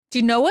Do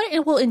you know what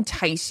it will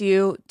entice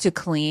you to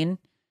clean?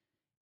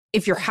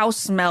 If your house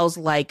smells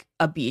like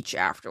a beach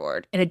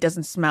afterward and it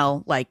doesn't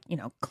smell like,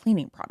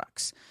 cleaning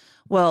products.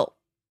 Well,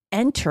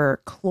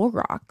 enter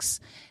Clorox.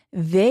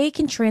 They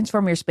can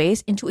transform your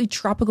space into a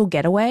tropical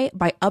getaway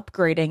by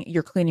upgrading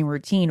your cleaning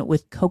routine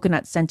with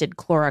coconut scented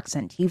Clorox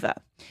Scentiva.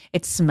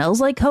 It smells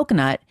like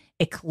coconut,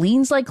 it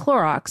cleans like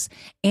Clorox,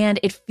 and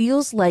it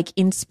feels like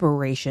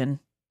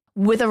inspiration.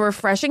 With a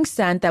refreshing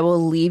scent that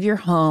will leave your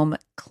home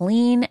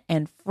clean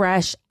and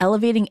fresh,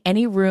 elevating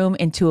any room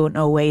into an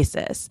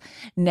oasis.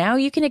 Now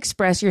you can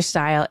express your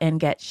style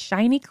and get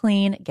shiny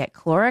clean. Get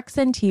Clorox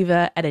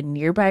Scentiva at a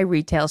nearby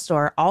retail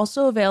store,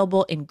 also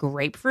available in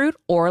grapefruit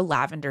or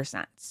lavender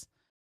scents.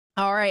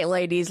 All right,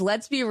 ladies,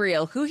 let's be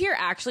real. Who here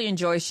actually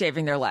enjoys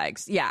shaving their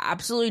legs? Yeah,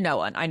 absolutely no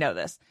one. I know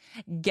this.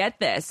 Get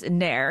this,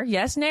 Nair,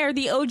 yes, Nair,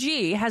 the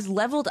OG, has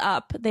leveled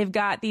up. They've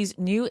got these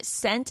new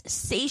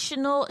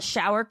sensational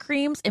shower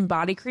creams and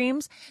body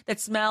creams that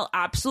smell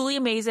absolutely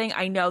amazing.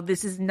 I know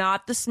this is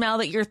not the smell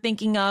that you're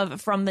thinking of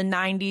from the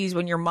 90s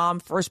when your mom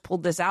first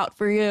pulled this out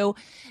for you.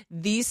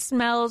 These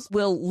smells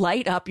will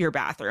light up your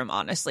bathroom,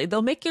 honestly.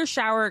 They'll make your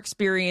shower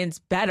experience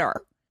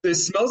better. It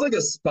smells like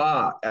a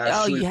spa,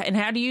 actually. Oh, yeah, and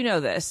how do you know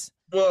this?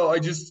 Well,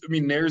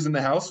 Nair's in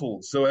the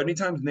household, so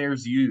anytime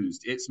Nair's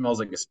used, it smells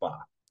like a spa.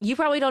 You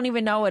probably don't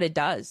even know what it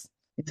does.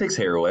 It takes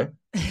hair away.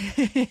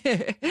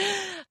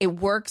 It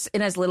works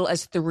in as little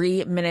as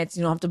 3 minutes.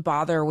 You don't have to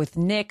bother with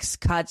nicks,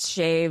 cuts,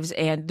 shaves,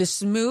 and the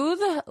smooth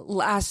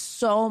lasts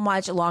so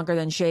much longer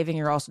than shaving.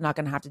 You're also not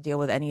going to have to deal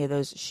with any of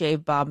those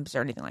shave bumps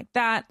or anything like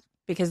that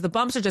because the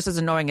bumps are just as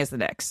annoying as the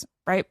nicks,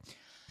 right?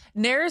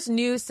 Nair's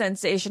new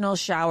sensational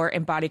shower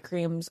and body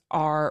creams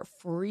are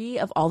free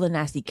of all the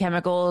nasty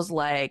chemicals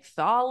like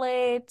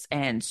phthalates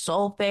and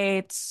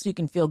sulfates. So you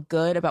can feel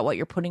good about what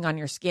you're putting on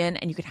your skin,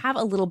 and you can have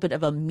a little bit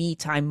of a me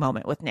time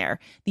moment with Nair,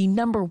 the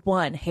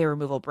 #1 hair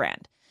removal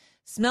brand.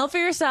 Smell for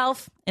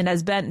yourself, and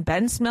as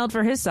Ben smelled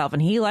for himself,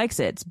 and he likes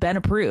it. It's been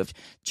approved.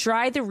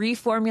 Try the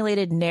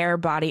reformulated Nair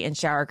body and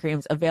shower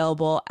creams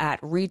available at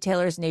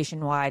retailers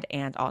nationwide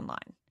and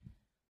online.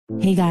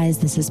 Hey guys,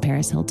 this is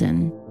Paris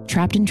Hilton.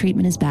 Trapped in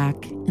Treatment is back,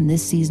 and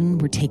this season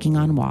we're taking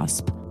on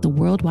WASP, the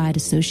Worldwide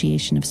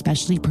Association of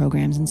Specialty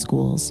Programs and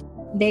Schools.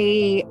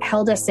 They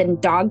held us in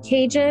dog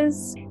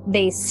cages.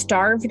 They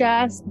starved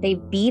us. They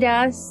beat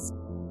us.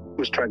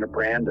 Was trying to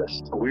brand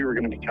us. So we were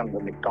going to become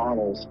the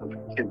McDonald's of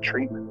kid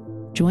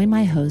treatment. Join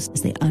my host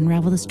as they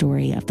unravel the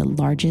story of the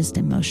largest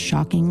and most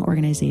shocking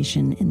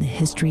organization in the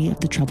history of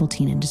the troubled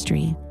teen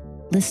industry.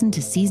 Listen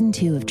to Season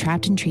 2 of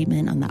Trapped in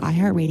Treatment on the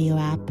iHeartRadio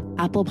app,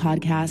 Apple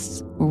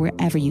Podcasts, or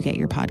wherever you get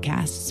your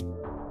podcasts.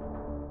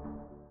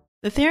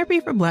 The Therapy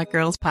for Black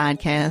Girls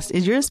podcast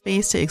is your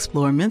space to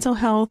explore mental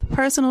health,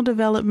 personal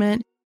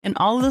development, and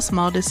all of the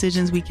small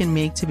decisions we can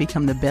make to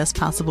become the best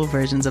possible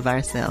versions of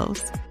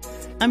ourselves.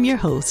 I'm your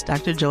host,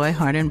 Dr. Joy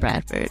Harden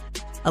Bradford,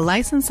 a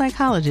licensed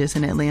psychologist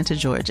in Atlanta,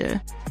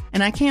 Georgia,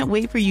 and I can't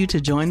wait for you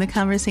to join the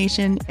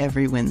conversation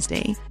every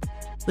Wednesday.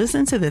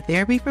 Listen to the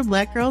Therapy for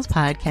Black Girls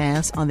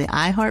podcast on the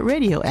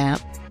iHeartRadio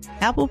app,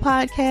 Apple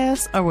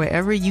Podcasts, or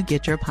wherever you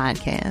get your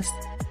podcasts.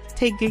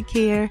 Take good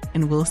care,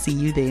 and we'll see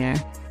you there.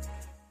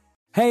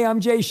 Hey, I'm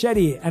Jay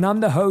Shetty, and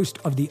I'm the host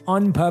of the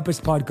On Purpose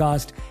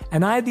podcast,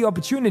 and I had the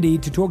opportunity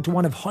to talk to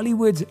one of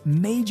Hollywood's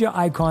major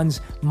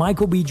icons,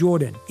 Michael B.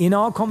 Jordan. In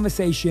our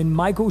conversation,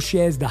 Michael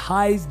shares the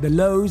highs, the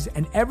lows,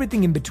 and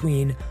everything in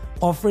between,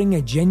 offering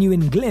a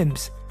genuine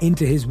glimpse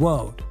into his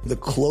world. The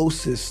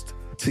closest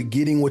to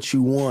getting what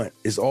you want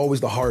is always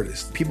the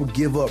hardest. People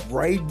give up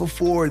right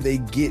before they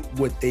get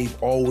what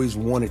they've always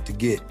wanted to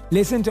get.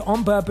 Listen to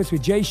On Purpose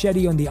with Jay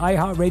Shetty on the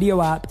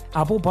iHeartRadio app,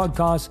 Apple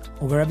Podcasts,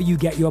 or wherever you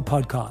get your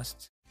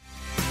podcasts.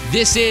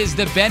 This is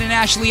the Ben and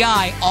Ashley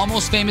I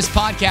Almost Famous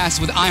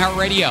podcast with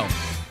iHeartRadio.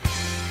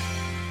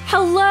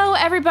 Hello,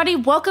 everybody.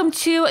 Welcome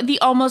to the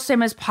Almost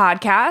Famous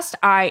podcast.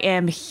 I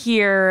am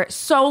here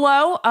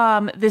solo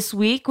this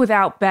week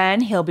without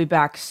Ben. He'll be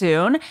back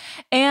soon.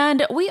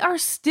 And we are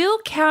still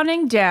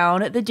counting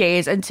down the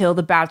days until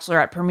the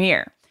Bachelorette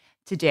premiere.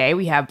 Today,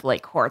 we have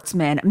Blake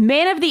Horstmann,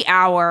 man of the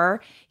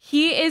hour.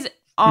 He is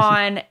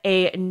on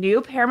a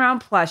new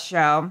Paramount Plus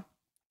show.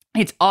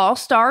 It's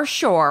All-Star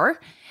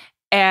Shore.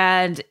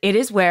 And it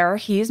is where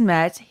he's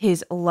met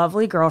his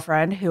lovely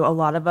girlfriend, who a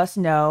lot of us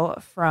know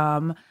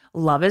from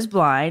Love is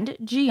Blind,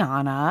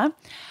 Gianna.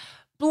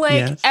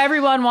 Blake, yes.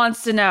 Everyone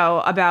wants to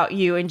know about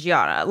you and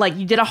Gianna. Like,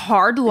 you did a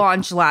hard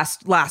launch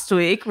last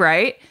week,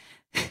 right?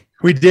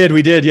 We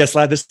did. Yes,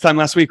 this time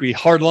last week, we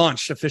hard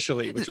launched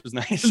officially, which was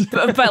nice.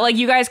 but like,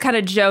 you guys kind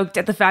of joked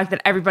at the fact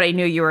that everybody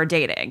knew you were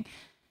dating.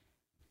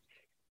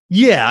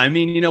 Yeah, I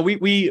mean,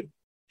 we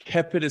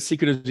kept it as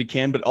secret as we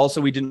can, but also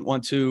we didn't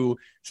want to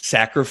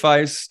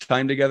sacrifice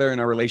time together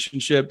in our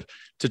relationship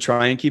to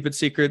try and keep it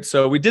secret.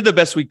 So we did the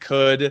best we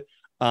could.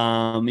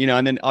 And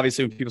then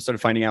obviously when people started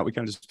finding out, we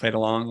kind of just played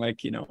along. Like,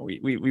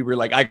 we were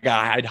like,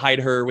 I'd hide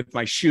her with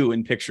my shoe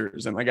in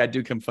pictures, and like, I'd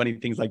do some funny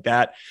things like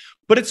that.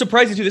 But it's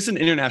surprising too. This is an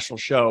international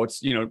show.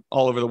 It's,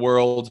 all over the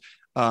world.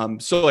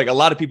 So like a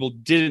lot of people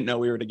didn't know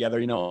we were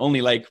together,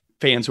 only like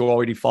fans who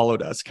already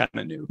followed us kind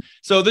of knew.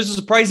 So there's a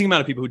surprising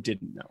amount of people who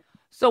didn't know.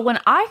 So when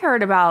I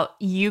heard about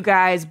you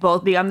guys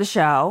both being on the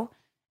show,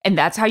 and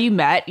that's how you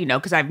met,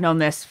 because I've known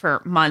this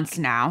for months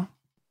now,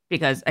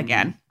 because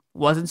again,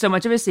 wasn't so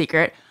much of a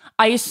secret.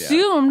 I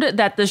assumed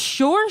that the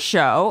Shore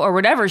show or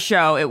whatever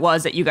show it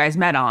was that you guys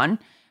met on,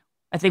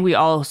 I think we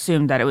all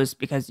assumed that it was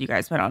because you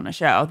guys met on a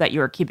show that you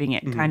were keeping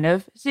it kind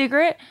of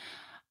secret.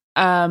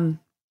 Thought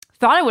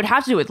it would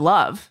have to do with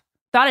love.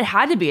 Thought it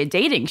had to be a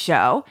dating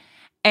show,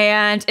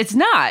 and it's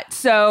not.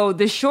 So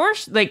the Shore,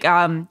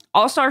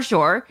 All-Star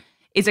Shore,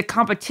 is a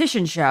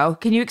competition show.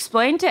 Can you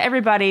explain to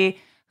everybody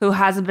who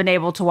hasn't been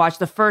able to watch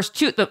the first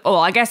two?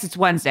 I guess it's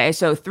Wednesday,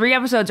 so 3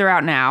 episodes are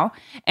out now,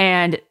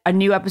 and a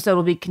new episode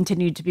will be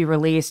continued to be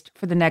released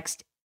for the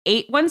next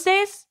 8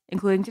 Wednesdays,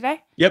 including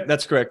today. Yep,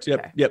 that's correct.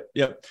 Yep, okay.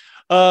 Yep.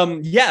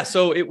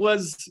 So it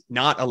was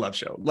not a love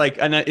show.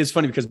 And it's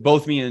funny because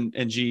both me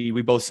and G,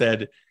 we both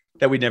said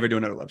that we'd never do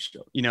another love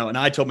show, and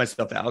I told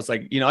myself that. I was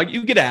like,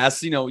 you get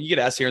asked, you get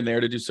asked here and there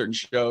to do certain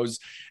shows,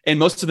 and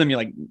most of them you're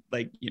like,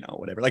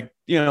 whatever,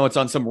 it's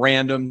on some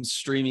random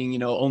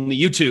streaming, only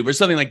YouTube or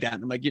something like that.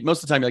 And I'm like,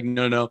 most of the time you're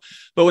like, no.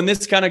 But when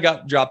this kind of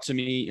got dropped to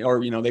me,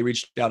 or, they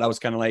reached out, I was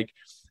kind of like,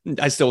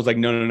 I still was like,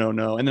 no.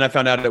 And then I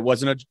found out it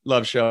wasn't a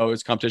love show, it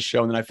was a competition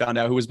show. And then I found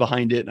out who was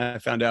behind it, and I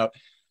found out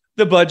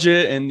the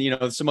budget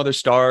and, some other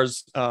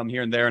stars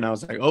here and there. And I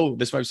was like, oh,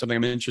 this might be something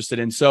I'm interested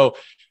in. So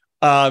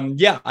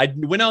I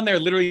went on there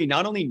literally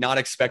not only not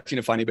expecting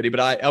to find anybody,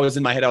 but I was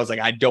in my head, I was like,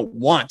 I don't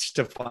want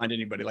to find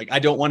anybody. I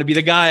don't want to be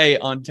the guy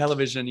on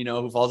television,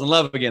 who falls in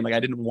love again.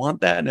 I didn't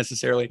want that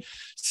necessarily.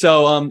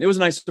 So it was a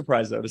nice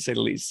surprise though, to say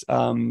the least.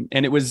 And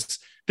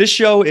this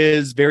show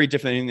is very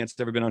different than anything that's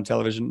ever been on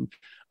television.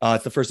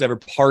 It's the first ever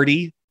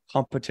party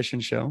competition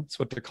show. That's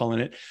what they're calling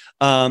it.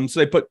 So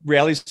they put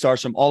reality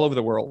stars from all over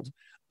the world.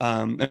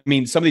 Some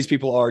of these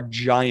people are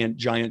giant,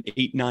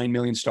 8-9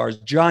 million stars,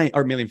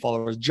 million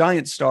followers,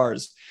 giant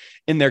stars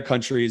in their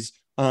countries.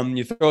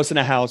 You throw us in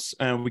a house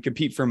and we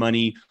compete for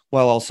money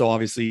while also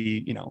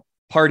obviously,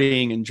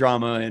 partying and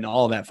drama and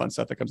all that fun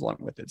stuff that comes along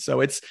with it.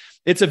 So it's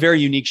a very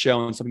unique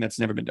show and something that's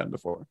never been done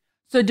before.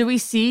 So do we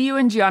see you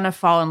and Gianna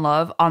fall in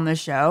love on the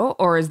show,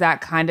 or is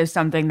that kind of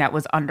something that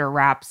was under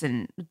wraps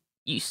and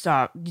you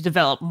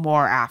develop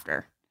more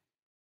after?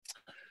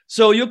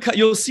 So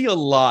you'll see a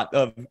lot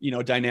of,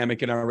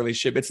 dynamic in our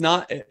relationship. It's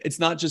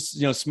not just,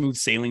 smooth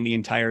sailing the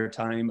entire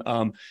time.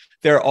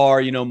 There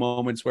are,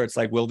 moments where it's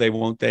like, will they,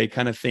 won't they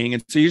kind of thing.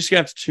 And so you just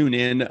have to tune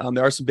in.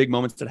 There are some big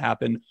moments that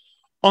happen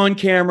on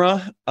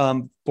camera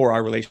for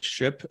our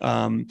relationship.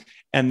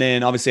 And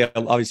then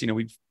obviously,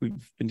 we've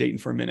been dating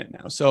for a minute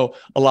now. So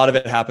a lot of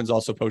it happens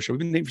also post show. We've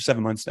been dating for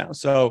 7 months now.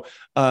 So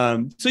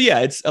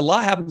it's a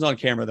lot happens on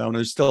camera though. And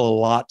there's still a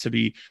lot to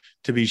be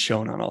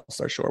shown on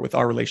All-Star Shore with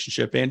our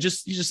relationship and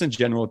just in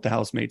general with the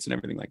housemates and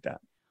everything like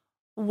that.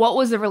 What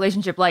was the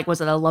relationship like? Was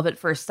it a love at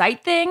first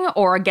sight thing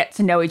or a get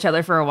to know each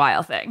other for a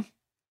while thing?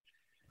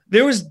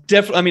 There was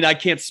definitely, I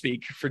can't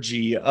speak for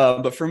G,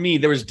 but for me,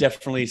 there was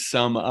definitely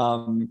some,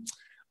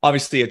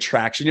 obviously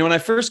attraction. When I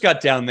first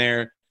got down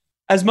there,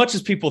 as much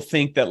as people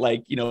think that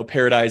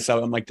Paradise,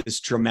 I'm like this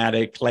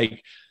dramatic,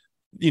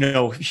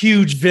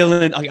 huge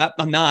villain.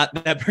 I'm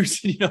not that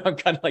person, I'm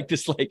kind of like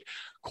this,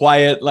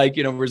 quiet,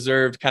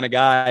 reserved kind of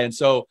guy. And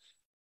so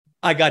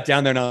I got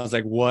down there and I was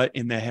like, what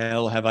in the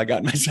hell have I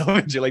gotten myself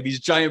into?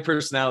 These giant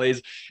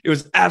personalities. It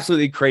was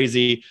absolutely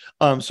crazy.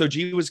 So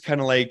G was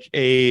kind of like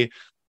a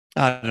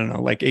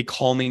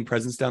calming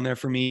presence down there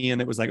for me.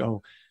 And it was like,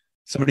 oh,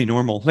 somebody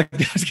normal.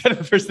 That's kind of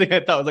the first thing I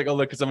thought. I was like, oh,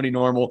 look, somebody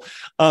normal.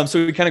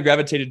 So we kind of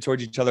gravitated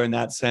towards each other in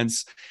that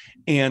sense.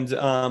 And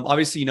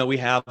obviously, we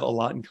have a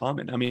lot in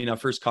common. Our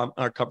first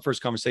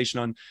conversation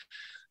on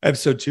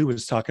episode 2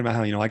 was talking about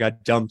how, I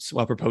got dumped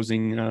while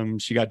proposing.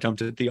 She got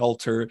dumped at the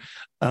altar.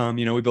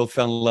 We both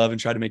fell in love and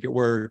tried to make it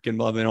work and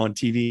love it on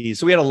TV.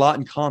 So we had a lot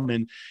in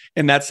common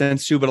in that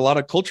sense too, but a lot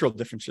of cultural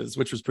differences,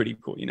 which was pretty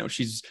cool.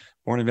 She's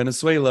born in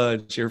Venezuela.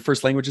 Her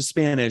first language is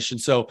Spanish. And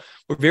so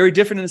we're very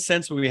different in a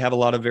sense, but we have a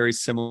lot of very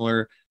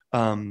similar,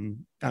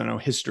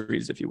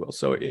 histories, if you will.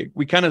 So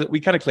we kind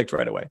of clicked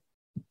right away.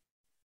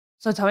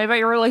 So tell me about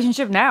your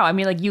relationship now.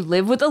 You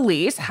live with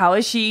Elise. How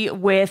is she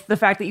with the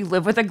fact that you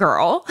live with a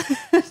girl?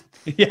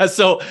 Yeah.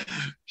 So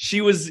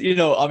she was,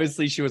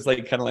 obviously she was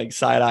kind of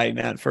side-eyeing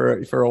that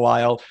for a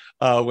while.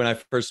 When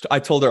I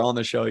told her on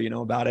the show,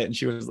 about it. And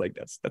she was like,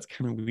 that's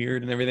kind of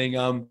weird and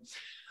everything.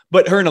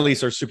 But her and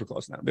Elise are super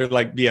close now. They're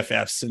like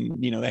BFFs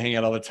and, they hang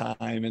out all the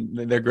time and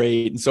they're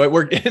great. And so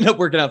ended up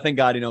working out. Thank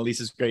God,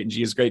 Elise is great and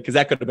G is great because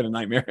that could have been a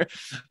nightmare.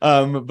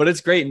 But it's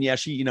great. And yeah,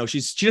 she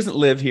doesn't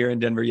live here in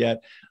Denver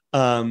yet.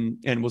 And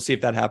we'll see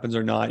if that happens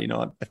or not.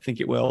 I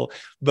think it will,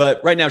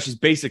 but right now she's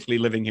basically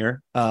living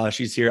here.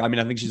 She's here. I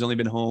think she's only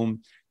been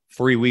home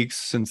 3 weeks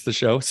since the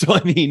show. So,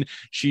 we've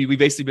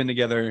basically been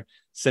together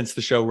since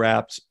the show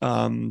wrapped.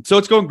 So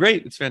it's going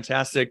great. It's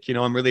fantastic.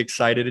 I'm really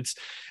excited.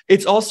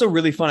 It's also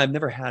really fun. I've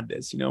never had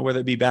this, whether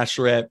it be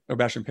Bachelorette or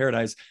Bachelor in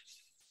Paradise.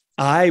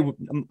 I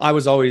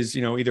was always,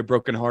 either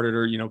brokenhearted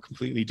or,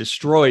 completely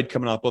destroyed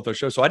coming off both those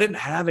shows. So I didn't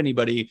have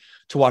anybody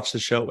to watch the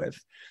show with.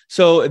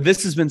 So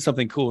this has been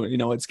something cool.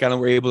 It's kind of,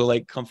 we're able to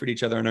like comfort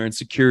each other in our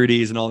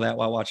insecurities and all that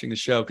while watching the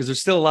show. Cause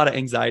there's still a lot of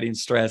anxiety and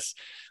stress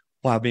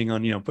while being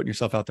on, putting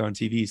yourself out there on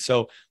TV.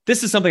 So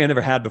this is something I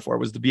never had before,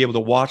 was to be able to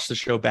watch the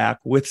show back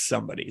with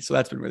somebody. So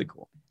that's been really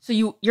cool. So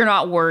you're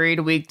not worried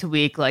week to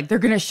week, like they're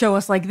going to show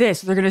us like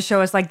this, they're going to show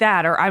us like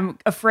that, or I'm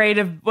afraid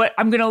of what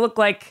I'm going to look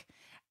like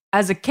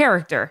as a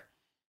character.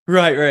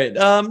 Right.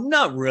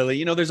 Not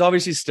really. There's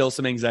obviously still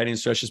some anxiety and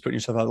stress just putting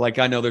yourself out. Like,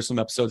 I know there's some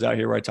episodes out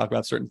here where I talk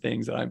about certain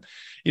things that I'm,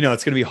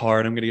 it's going to be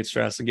hard. I'm going to get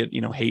stressed and get,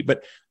 hate.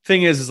 But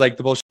thing is like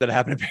the bullshit that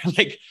happened,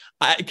 like,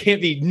 it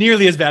can't be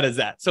nearly as bad as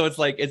that. So it's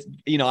like, it's,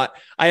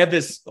 I have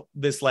this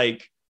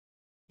like,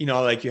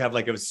 like you have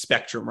like a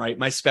spectrum, right?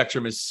 My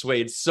spectrum is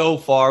swayed so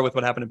far with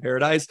what happened in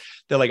Paradise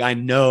that like, I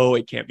know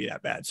it can't be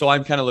that bad. So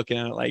I'm kind of looking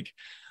at it like,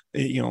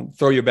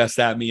 throw your best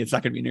at me. It's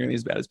not going to be nearly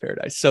as bad as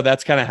Paradise. So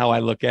that's kind of how I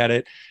look at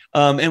it.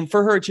 And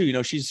for her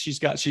too, she's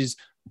got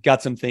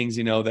some things,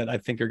 that I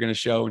think are going to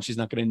show, and she's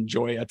not going to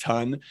enjoy a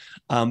ton.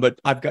 But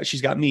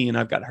she's got me and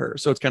I've got her.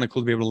 So it's kind of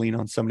cool to be able to lean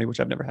on somebody, which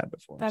I've never had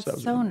before. That's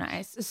so really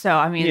nice. So,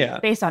 I mean,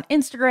 based on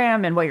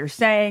Instagram and what you're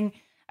saying,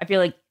 I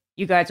feel like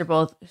you guys are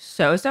both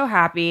so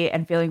happy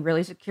and feeling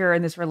really secure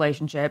in this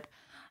relationship.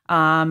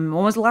 When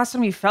was the last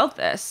time you felt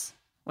this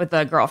with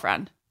a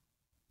girlfriend?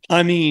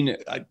 I mean,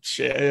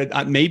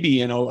 maybe,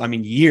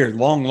 year,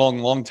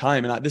 long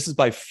time. And this is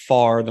by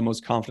far the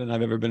most confident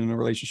I've ever been in a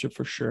relationship,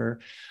 for sure.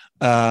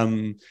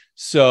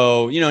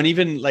 So, and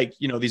even like,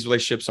 these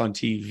relationships on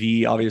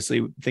TV,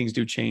 obviously things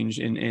do change,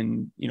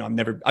 and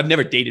I've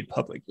never dated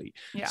publicly.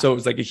 Yeah. So it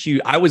was like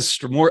I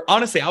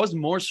was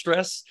more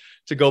stressed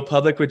to go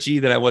public with G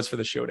than I was for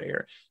the show to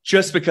air,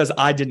 just because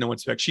I didn't know what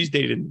to expect. She's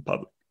dated in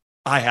public.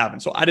 I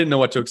haven't. So I didn't know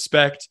what to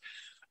expect.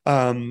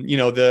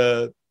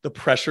 The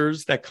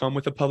pressures that come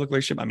with a public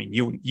relationship. I mean,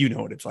 you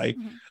know what it's like.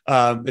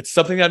 Mm-hmm. It's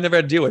something that I've never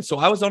had to deal with. So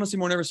I was honestly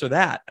more nervous for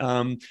that.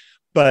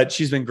 But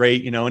she's been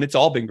great, and it's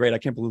all been great. I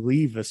can't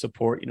believe the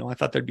support. I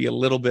thought there'd be a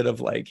little bit of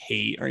like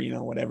hate or,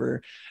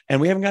 whatever. And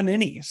we haven't gotten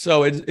any.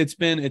 So it's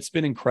been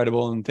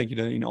incredible. And thank you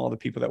to, all the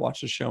people that watch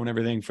the show and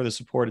everything for the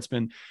support. It's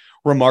been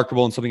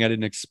remarkable and something I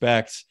didn't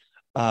expect.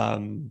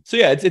 So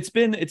yeah, it's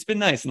been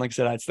nice. And like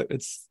I said,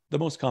 it's the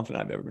most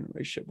confident I've ever been in a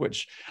relationship,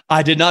 which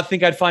I did not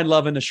think I'd find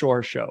love in a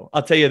shore show.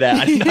 I'll tell you that.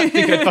 I did not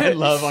think I'd find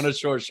love on a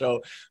shore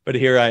show, but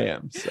here I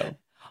am. So,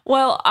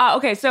 well,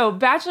 okay. So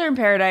Bachelor in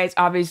Paradise,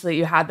 obviously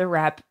you had the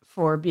rep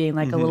for being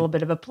like a little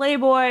bit of a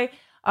playboy.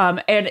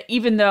 And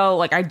even though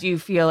like, I do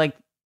feel like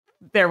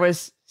there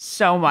was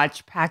so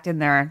much packed in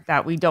there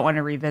that we don't want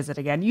to revisit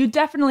again, you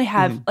definitely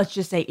have, let's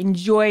just say,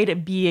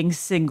 enjoyed being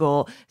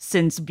single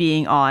since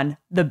being on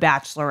The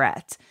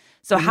Bachelorette.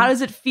 So how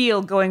does it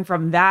feel going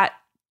from that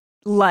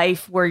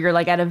life where you're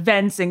like at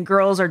events and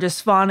girls are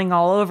just fawning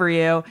all over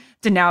you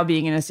to now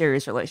being in a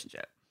serious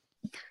relationship?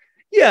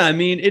 Yeah, I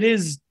mean, it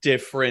is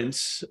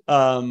different.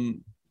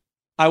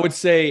 I would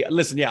say,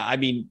 listen,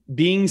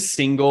 being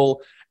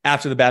single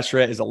after The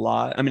Bachelorette is a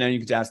lot. I mean, you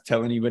could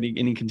tell anybody,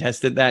 any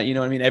contestant that,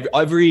 I mean,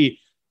 every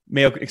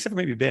male, except for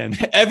maybe Ben,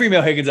 every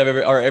male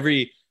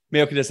every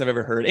male contestant I've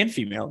ever heard, and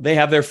female, they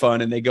have their fun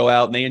and they go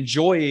out and they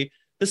enjoy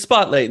the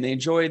spotlight and they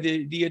enjoy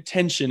the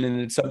attention. And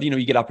it's,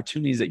 you get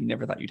opportunities that you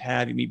never thought you'd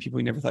have. You meet people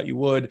you never thought you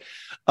would.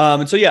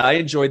 And so, yeah, I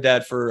enjoyed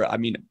that for,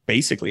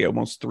 basically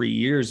almost 3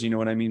 years,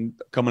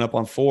 coming up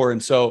on 4.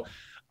 And so,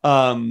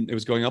 it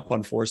was going up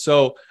on 4.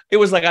 So it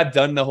was like, I've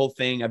done the whole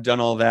thing. I've done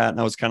all that. And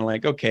I was kind of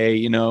like,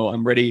 okay,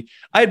 I'm ready.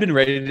 I had been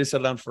ready to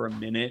settle down for a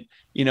minute,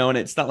 and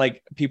it's not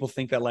like people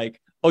think that like,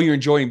 oh, you're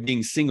enjoying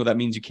being single, that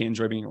means you can't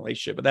enjoy being in a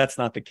relationship. But that's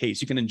not the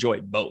case. You can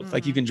enjoy both. Mm-hmm.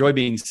 Like you can enjoy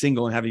being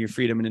single and having your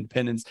freedom and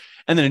independence,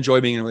 and then enjoy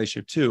being in a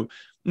relationship too.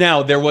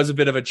 Now, there was a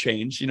bit of a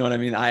change. You know what I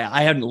mean?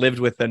 I hadn't lived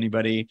with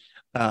anybody,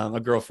 a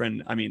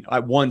girlfriend. I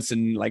once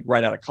and like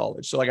right out of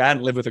college. So like I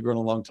hadn't lived with a girl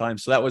in a long time.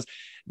 So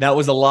that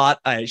was a lot.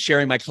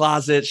 Sharing my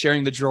closet,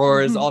 sharing the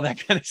drawers, all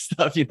that kind of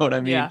stuff. You know what I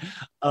mean? Yeah.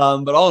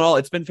 But all in all,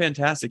 it's been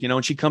fantastic,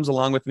 and she comes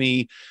along with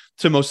me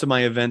to most of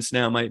my events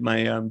now, my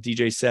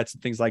DJ sets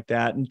and things like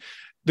that. And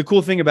the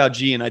cool thing about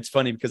G, and it's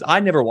funny because I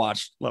never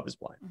watched Love is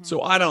Blind. Mm-hmm.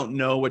 So I don't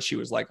know what she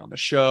was like on the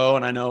show.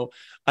 And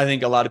I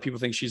think a lot of people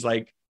think she's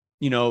like,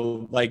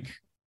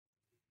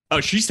 oh,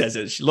 she says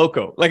it. She's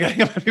loco. Like I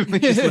think people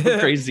think she's a little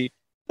crazy.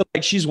 But,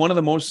 like she's one of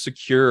the most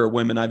secure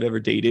women I've ever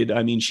dated.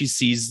 I mean, she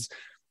sees,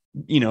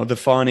 the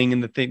fawning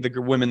and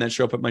the women that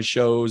show up at my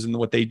shows and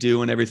what they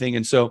do and everything.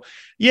 And so,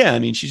 yeah, I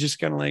mean, she's just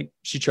kind of like,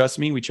 she trusts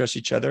me. We trust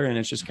each other. And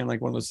it's just kind of like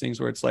one of those things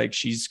where it's like,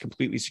 she's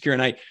completely secure.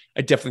 And I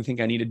definitely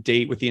think I need a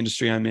date with the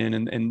industry I'm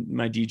in and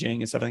my DJing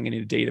and stuff. I think I need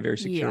to date a very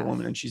secure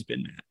woman. And she's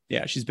been that.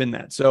 Yeah, she's been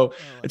that. So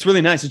it's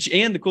really nice.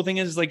 And the cool thing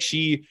is like,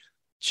 she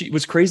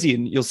was crazy.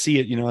 And you'll see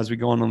it, as we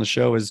go on the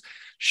show, is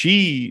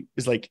she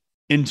is like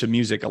into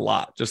music a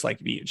lot, just like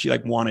me. She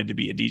like wanted to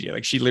be a DJ.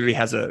 Like she literally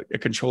has a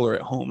controller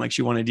at home. Like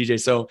she wanted to DJ.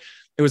 So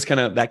it was kind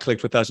of that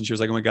clicked with us. And she was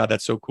like, oh my God,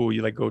 that's so cool.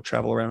 You like go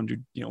travel around, do,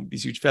 you know,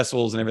 these huge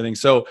festivals and everything.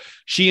 So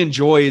she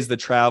enjoys the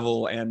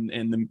travel and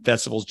the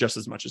festivals just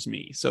as much as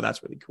me. So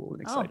that's really cool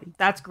and exciting. Oh,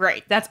 that's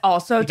great. That's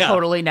also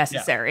totally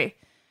necessary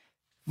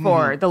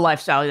for the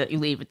lifestyle that you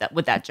lead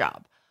with that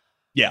job.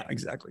 Yeah,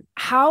 exactly.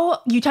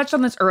 How you touched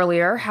on this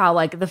earlier, how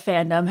like the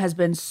fandom has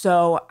been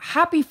so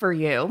happy for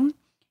you.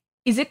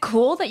 Is it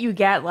cool that you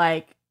get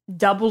like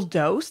double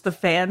dose, the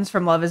fans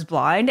from Love is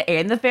Blind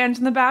and the fans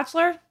from The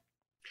Bachelor?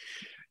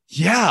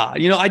 Yeah.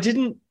 You know, I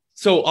didn't.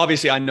 So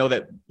obviously I know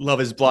that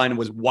Love is Blind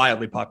was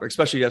wildly popular,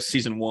 especially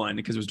season 1,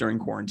 because it was during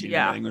quarantine.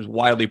 Yeah. And everything. It was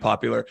wildly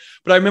popular.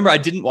 But I remember I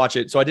didn't watch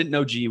it. So I didn't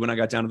know G when I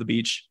got down to the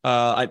beach.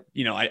 I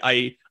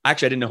actually,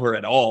 I didn't know her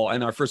at all.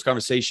 In our first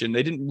conversation,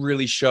 they didn't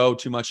really show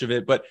too much of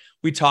it, but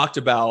we talked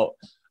about,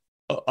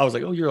 I was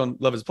like, oh, you're on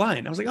Love is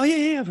Blind. I was like, oh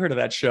yeah, I've heard of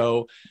that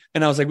show.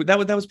 And I was like,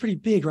 that was pretty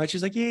big, right?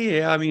 She's like,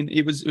 yeah. I mean,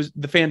 it was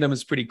the fandom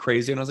is pretty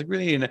crazy. And I was like,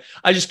 really? And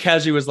I just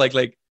casually was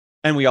like,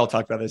 and we all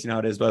talked about this, you know how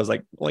it is, but I was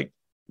like,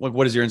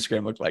 what does your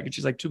Instagram look like? And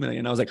she's like, 2 million.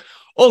 And I was like,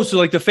 oh, so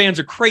like the fans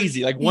are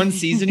crazy. Like one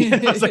season.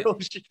 I was like, oh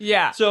shit.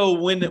 Yeah. So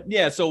when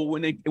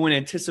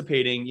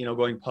anticipating, you know,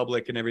 going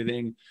public and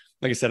everything,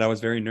 like I said, I was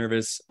very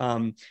nervous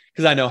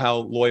because I know how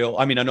loyal.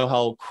 I mean, I know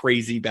how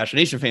crazy Bachelor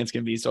Nation fans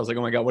can be. So I was like,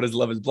 oh my God, what is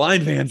Love is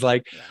Blind fans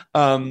like?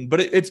 But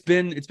it's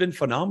been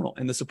phenomenal,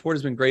 and the support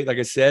has been great, like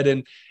I said,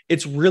 and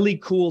it's really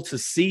cool to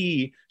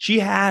see. She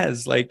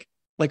has like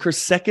her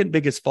second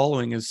biggest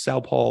following is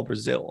Sao Paulo,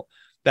 Brazil.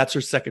 That's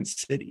her second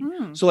city.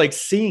 So like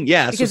seeing,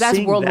 because that's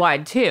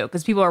worldwide too,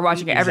 because people are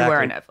watching it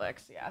everywhere on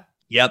Netflix. Yeah.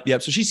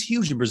 Yep. So she's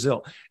huge in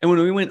Brazil. And when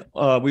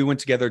we went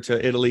together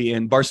to Italy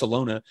and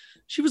Barcelona,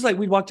 she was like,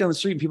 we'd walk down the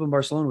street and people in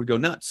Barcelona would go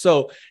nuts.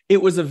 So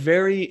it was a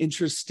very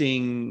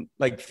interesting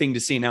like thing to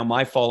see. Now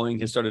my following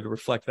has started to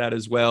reflect that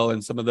as well.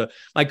 And some of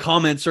my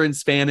comments are in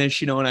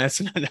Spanish, you know, and I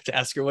have to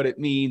ask her what it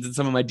means. And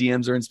some of my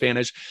DMs are in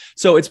Spanish.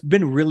 So it's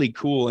been really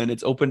cool. And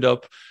it's opened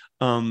up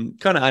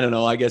kind of, I don't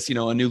know, I guess, you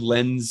know, a new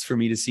lens for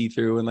me to see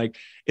through. And like,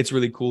 it's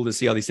really cool to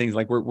see all these things.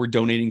 Like we're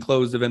donating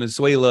clothes to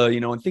Venezuela, you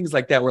know, and things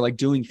like that. We're like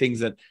doing things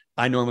that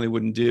I normally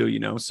wouldn't do, you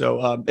know?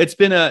 So it's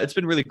been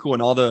really cool.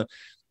 And all the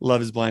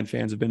Love is Blind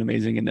fans have been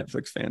amazing, and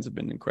Netflix fans have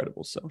been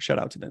incredible. So shout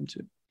out to them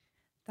too.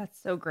 That's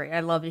so great. I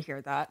love to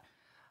hear that.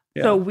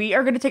 Yeah. So we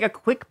are going to take a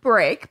quick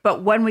break,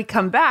 but when we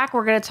come back,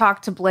 we're going to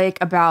talk to Blake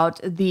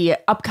about the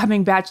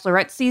upcoming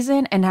Bachelorette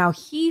season and how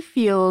he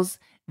feels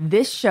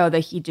this show that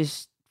he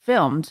just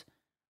filmed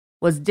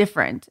was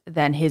different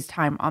than his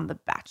time on the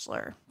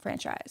Bachelor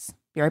franchise.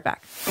 Be right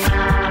back.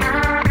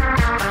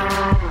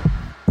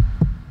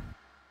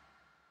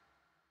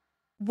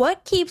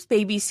 What keeps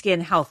baby skin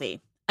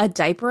healthy? A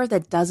diaper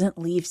that doesn't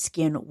leave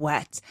skin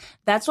wet.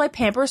 That's why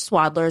Pampers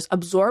Swaddlers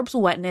absorbs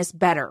wetness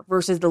better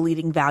versus the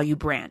leading value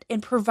brand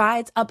and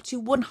provides up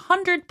to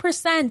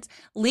 100%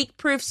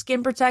 leak-proof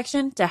skin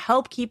protection to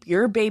help keep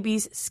your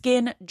baby's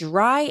skin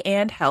dry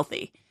and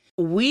healthy.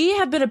 We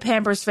have been a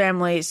Pampers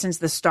family since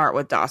the start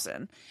with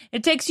Dawson.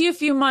 It takes you a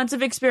few months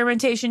of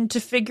experimentation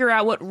to figure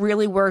out what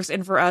really works,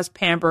 and for us,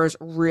 Pampers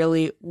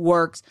really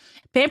works.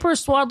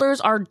 Pampers Swaddlers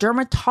are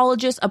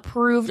dermatologist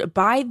approved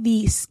by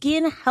the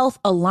Skin Health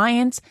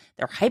Alliance.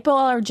 They're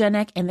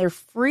hypoallergenic and they're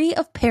free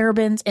of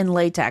parabens and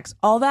latex.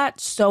 All that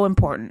so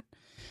important.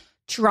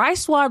 Try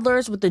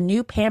Swaddlers with the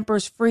new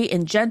Pampers Free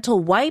and Gentle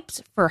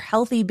wipes for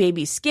healthy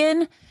baby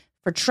skin.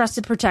 For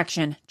trusted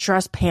protection,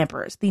 trust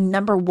Pampers, the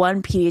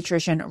 #1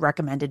 pediatrician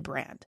recommended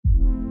brand.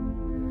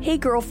 Hey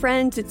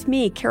girlfriends, it's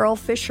me, Carol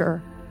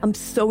Fisher. I'm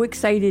so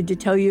excited to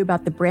tell you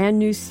about the brand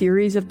new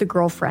series of The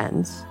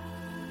Girlfriends.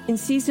 In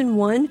season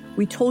 1,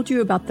 we told you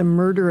about the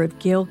murder of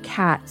Gail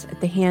Katz at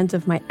the hands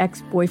of my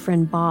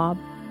ex-boyfriend Bob.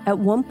 At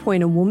one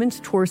point, a woman's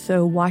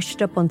torso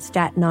washed up on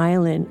Staten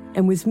Island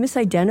and was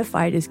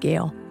misidentified as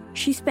Gail.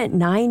 She spent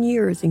 9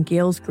 years in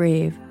Gail's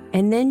grave,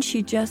 and then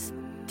she just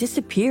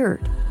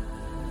disappeared.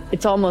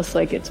 It's almost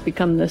like it's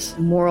become this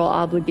moral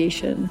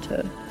obligation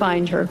to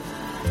find her.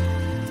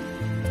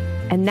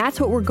 And that's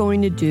what we're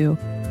going to do.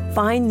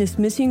 Find this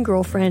missing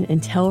girlfriend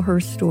and tell her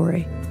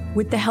story.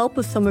 With the help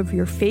of some of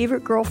your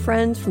favorite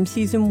girlfriends from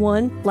season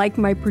 1, like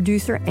my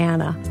producer,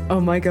 Anna.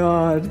 Oh my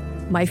God.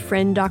 My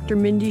friend, Dr.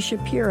 Mindy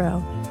Shapiro.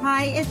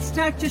 Hi, it's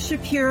Dr.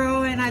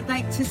 Shapiro, and I'd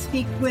like to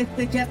speak with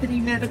the deputy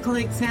medical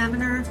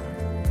examiner.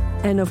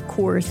 And of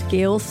course,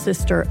 Gail's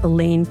sister,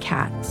 Elaine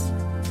Katz.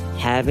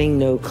 Having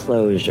no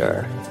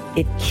closure,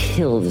 it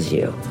kills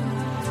you.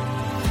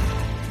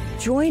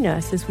 Join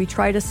us as we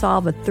try to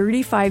solve a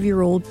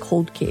 35-year-old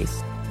cold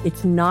case.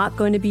 It's not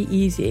going to be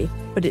easy,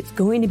 but it's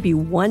going to be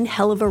one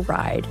hell of a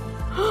ride.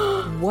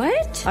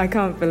 What? I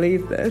can't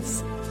believe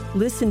this.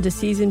 Listen to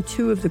season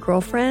 2 of The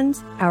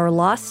Girlfriends, Our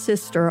Lost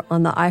Sister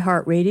on the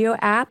iHeartRadio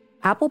app,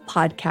 Apple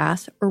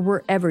Podcasts, or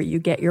wherever you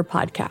get your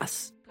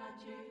podcasts.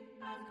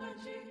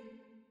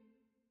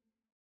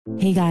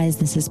 Hey guys,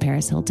 this is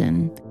Paris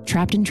Hilton.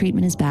 Trapped in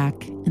Treatment is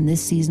back, and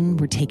this season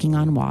we're taking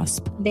on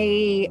WASP.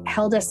 They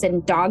held us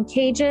in dog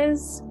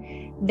cages.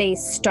 They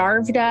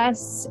starved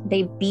us.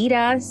 They beat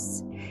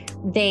us.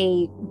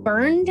 They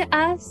burned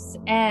us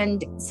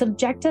and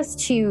subject us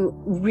to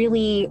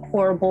really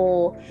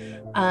horrible,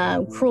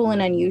 cruel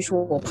and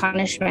unusual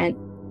punishment.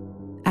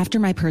 After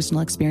my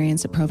personal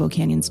experience at Provo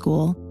Canyon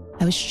School,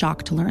 I was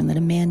shocked to learn that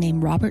a man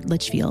named Robert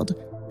Litchfield,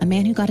 a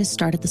man who got his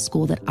start at the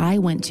school that I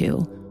went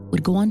to,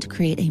 would go on to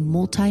create a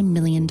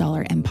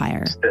multi-million-dollar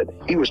empire.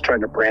 He was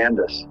trying to brand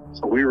us,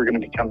 so we were going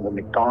to become the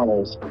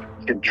McDonald's of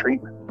kid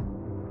treatment.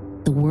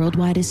 The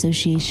Worldwide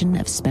Association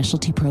of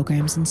Specialty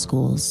Programs in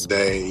Schools.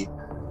 They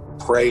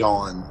prey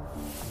on,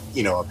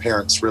 a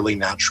parent's really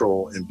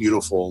natural and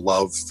beautiful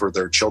love for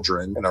their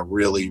children in a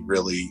really,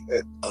 really,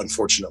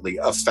 unfortunately,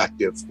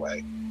 effective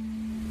way.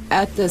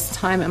 At this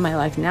time in my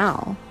life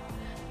now,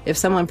 if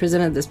someone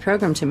presented this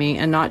program to me,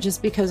 and not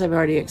just because I've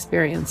already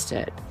experienced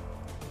it,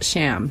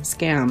 sham,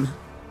 scam,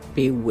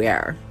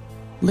 beware.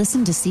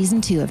 Listen to season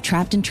 2 of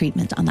Trapped in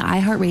Treatment on the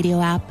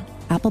iHeartRadio app,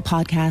 Apple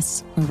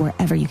Podcasts, or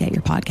wherever you get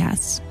your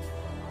podcasts.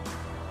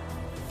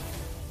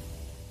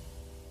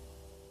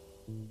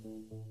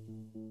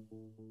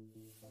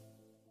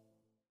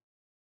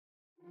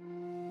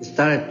 We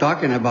started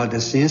talking about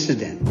this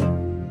incident.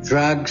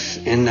 Drugs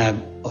and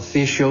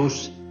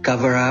officials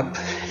cover up.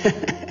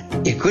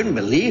 You couldn't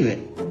believe it.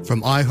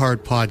 From iHeart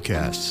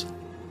Podcasts.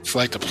 It's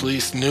like the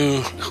police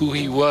knew who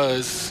he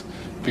was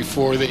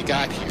before they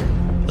got here.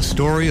 A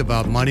story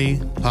about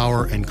money,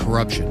 power, and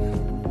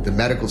corruption. The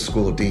medical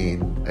school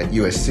dean at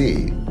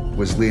USC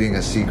was leading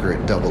a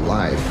secret double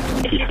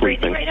life. Is he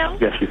breathing right now?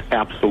 Yes, he's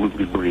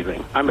absolutely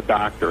breathing. I'm a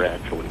doctor,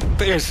 actually.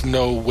 There's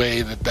no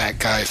way that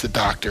guy's a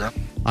doctor.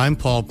 I'm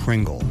Paul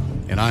Pringle,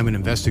 and I'm an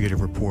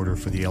investigative reporter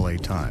for the LA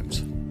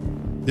Times.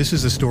 This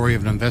is the story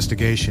of an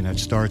investigation that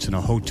starts in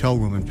a hotel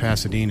room in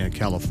Pasadena,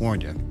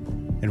 California,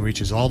 and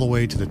reaches all the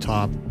way to the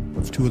top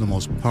of two of the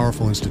most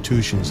powerful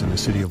institutions in the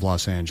city of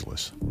Los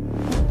Angeles.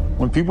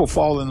 When people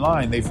fall in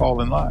line, they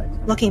fall in line.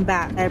 Looking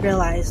back, I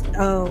realized,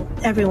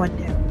 everyone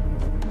knew.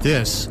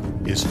 This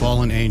is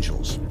Fallen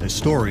Angels, a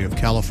story of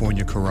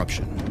California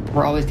corruption.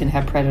 We're always going to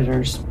have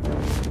predators.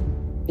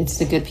 It's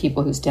the good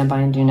people who stand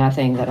by and do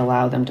nothing that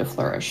allow them to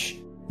flourish.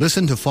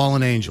 Listen to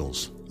Fallen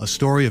Angels, a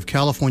story of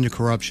California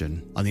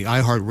corruption on the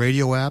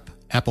iHeartRadio app,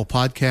 Apple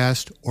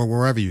Podcast, or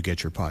wherever you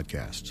get your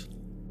podcasts.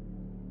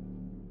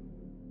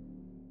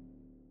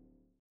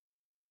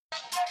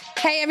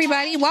 Hey,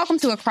 everybody. Welcome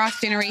to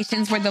Across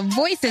Generations, where the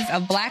voices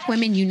of Black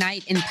women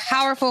unite in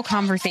powerful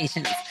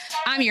conversations.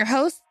 I'm your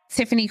host,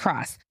 Tiffany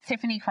Cross.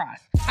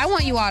 I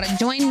want you all to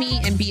join me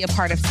and be a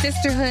part of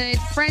sisterhood,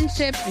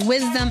 friendship,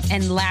 wisdom,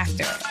 and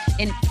laughter.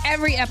 In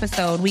every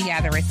episode, we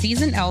gather a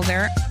seasoned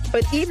elder.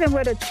 But even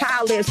with a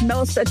child, there's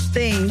no such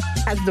thing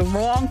as the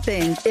wrong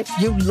thing if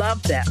you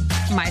love them.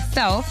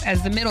 Myself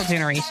as the middle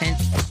generation.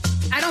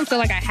 I don't feel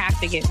like I have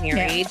to get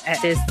married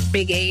at this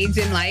big age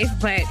in life,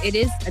 but it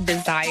is a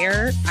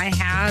desire I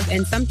have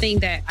and something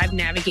that I've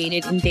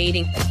navigated in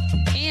dating.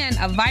 And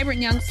a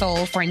vibrant young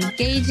soul for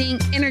engaging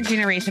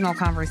intergenerational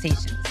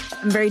conversations.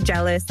 I'm very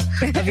jealous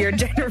of your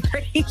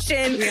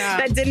generation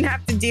that didn't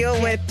have to deal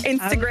with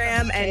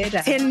Instagram and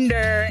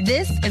Tinder.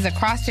 This is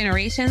Across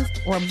Generations,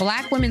 where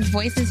Black women's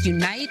voices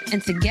unite,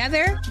 and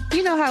together,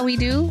 you know how we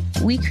do,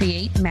 we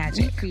create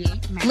magic.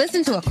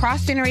 Listen to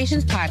Across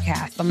Generations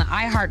podcast on the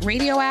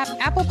iHeartRadio app,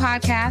 Apple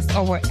Podcasts,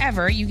 or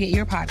wherever you get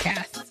your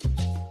podcasts.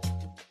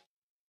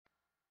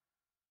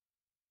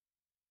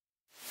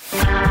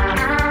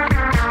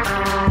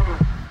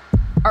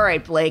 All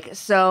right, Blake.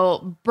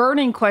 So,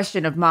 burning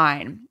question of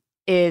mine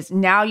is,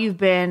 now you've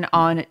been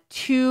on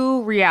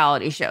 2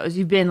 reality shows.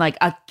 You've been like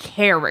a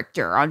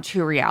character on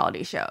 2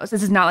 reality shows.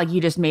 This is not like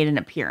you just made an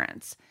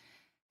appearance.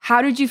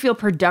 How did you feel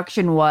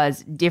production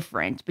was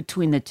different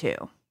between the 2?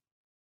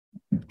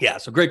 Yeah,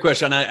 so great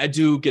question. I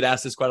do get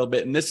asked this quite a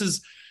bit. And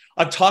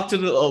I've talked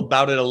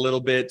about it a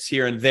little bit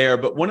here and there,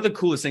 but one of the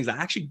coolest things, I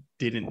actually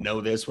didn't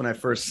know this when I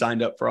first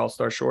signed up for All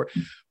Star Short,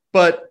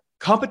 but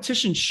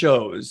competition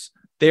shows,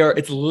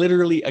 it's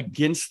literally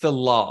against the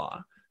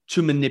law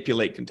to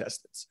manipulate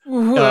contestants.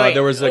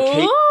 There was a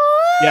case.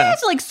 Yeah.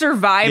 It's like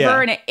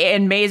Survivor and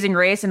Amazing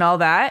Race and all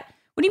that.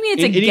 What do you mean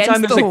it's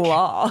against the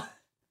law?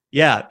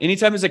 Yeah.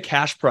 Anytime there's a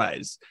cash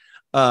prize.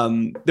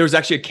 There was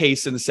actually a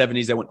case in the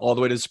 70s that went all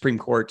the way to the Supreme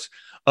Court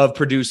of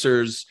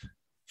producers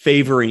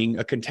favoring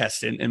a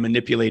contestant and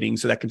manipulating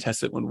so that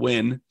contestant would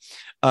win.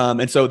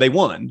 And so they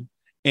won.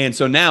 And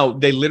so now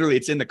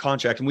it's in the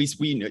contract. And we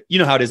you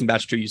know how it is in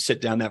Bachelor 2, you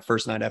sit down that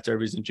first night after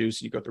everybody's in juice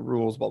and you go through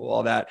rules, blah, blah, blah,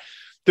 all that.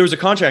 There was a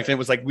contract and it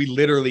was like, we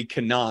literally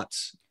cannot,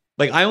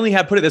 like, I only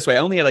had like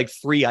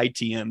 3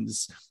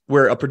 ITMs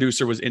where a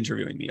producer was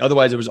interviewing me.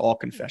 Otherwise it was all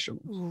confessional.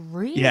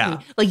 Really?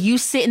 Yeah. Like you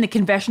sit in the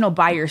confessional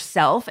by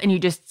yourself and you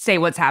just say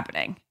what's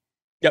happening.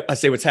 Yep. I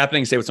say what's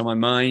happening, say what's on my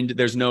mind.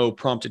 There's no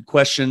prompted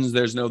questions.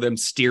 There's no them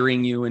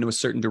steering you into a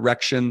certain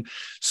direction.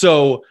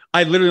 So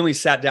I literally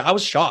sat down. I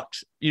was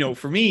shocked.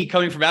 for me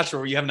coming from Bachelor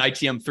where you have an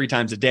ITM 3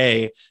 times a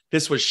day,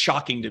 this was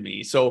shocking to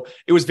me. So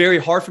it was very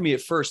hard for me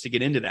at first to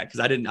get into that because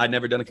I'd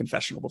never done a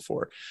confessional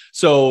before.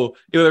 So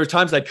there were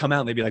times I'd come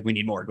out and they'd be like, we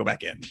need more, go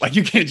back in. Like,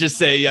 you can't just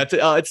say,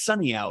 it's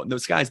sunny out and the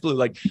sky's blue.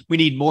 Like, we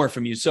need more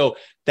from you. So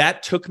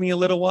that took me a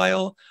little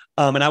while.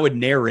 And I would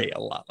narrate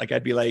a lot. Like,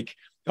 I'd be like,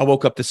 I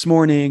woke up this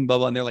morning, blah,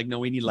 blah. And they're like, no,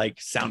 we need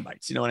like sound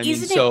bites. You know what I mean?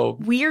 Isn't it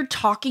weird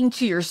talking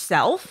to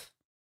yourself?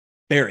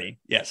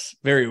 Yes,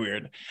 very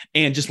weird.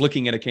 And just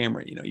looking at a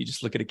camera, you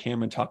just look at a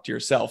camera and talk to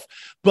yourself.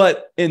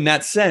 But in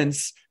that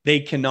sense, they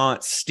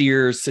cannot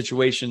steer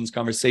situations,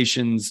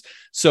 conversations.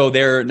 So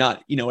they're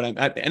not,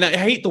 and I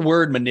hate the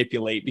word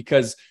manipulate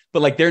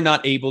but like they're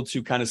not able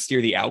to kind of steer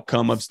the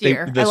outcome of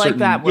steer. I like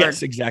that word.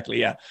 Yes,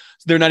 exactly. Yeah.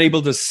 So they're not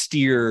able to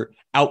steer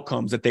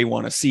outcomes that they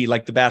want to see.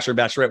 Like the Bachelor,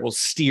 Bachelorette will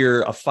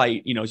steer a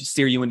fight,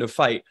 steer you into a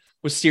fight.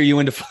 Will steer you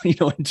into,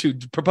 into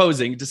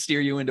proposing, to steer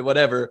you into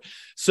whatever.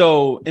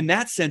 So in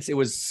that sense, it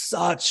was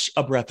such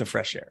a breath of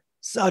fresh air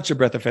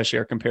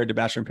compared to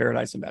Bachelor in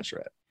Paradise and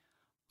Bachelorette.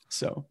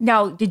 So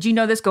now, did you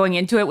know this going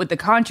into it with the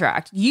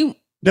contract?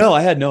 No,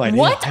 I had no idea.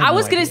 What? I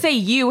was going to say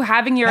you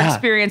having your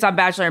experience on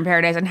Bachelor in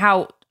Paradise and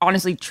how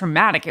honestly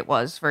traumatic it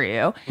was for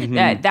you,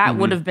 that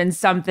would have been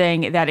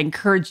something that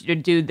encouraged you to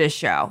do this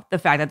show. The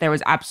fact that there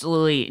was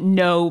absolutely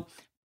no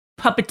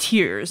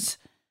puppeteers.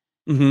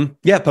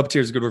 Yeah, puppeteer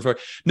is a good word for it.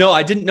 No,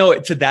 I didn't know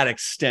it to that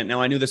extent. Now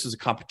I knew this was a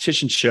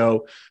competition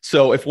show.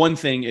 So if one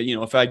thing,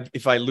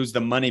 if I lose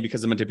the money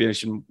because of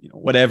manipulation,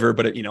 whatever,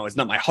 but it's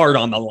not my heart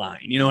on the line.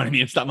 You know what I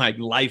mean? It's not my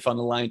life on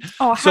the line.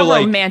 Oh, how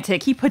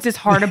romantic. He puts his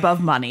heart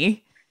above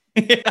money.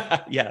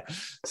 Yeah.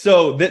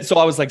 So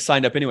I was like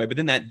signed up anyway. But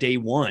then that day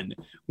one,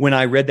 when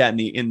I read that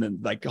in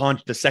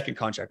the second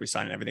contract we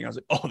signed and everything, I was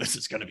like, oh, this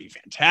is going to be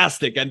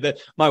fantastic. And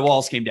my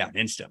walls came down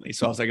instantly.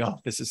 So I was like, oh,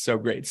 this is so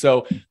great.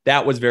 So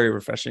that was very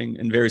refreshing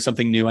and very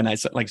something new. And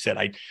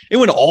it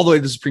went all the way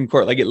to the Supreme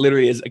Court. Like, it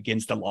literally is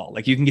against the law.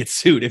 Like, you can get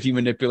sued if you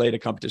manipulate a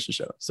competition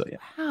show. So yeah.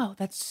 Wow,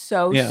 that's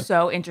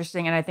so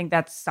interesting. And I think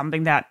that's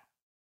something that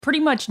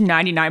pretty much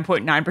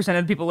 99.9%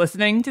 of the people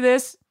listening to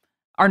this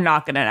are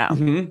not going to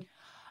know.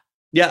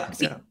 Yeah.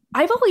 See,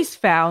 I've always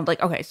found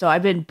so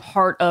I've been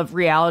part of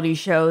reality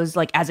shows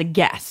like as a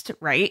guest,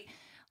 right?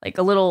 Like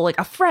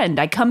a friend.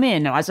 I come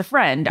in as a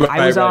friend.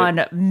 I was on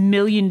 $1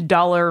 Million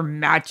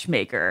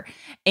Matchmaker.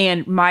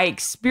 And my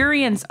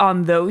experience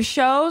on those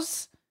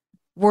shows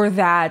were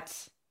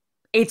that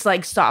it's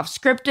like soft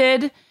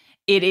scripted.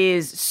 It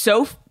is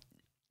so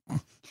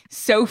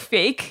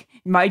fake.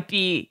 Might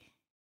be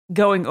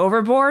going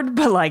overboard,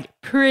 but like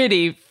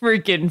pretty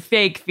freaking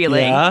fake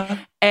feeling. Yeah.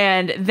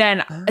 And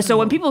then, so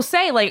when people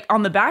say like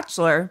on The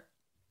Bachelor,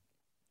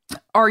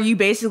 are you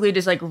basically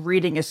just like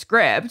reading a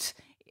script?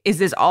 Is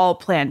this all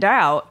planned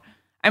out?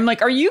 I'm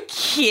like, are you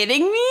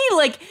kidding me?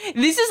 Like,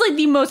 this is like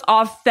the most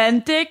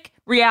authentic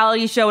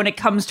reality show when it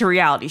comes to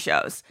reality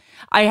shows.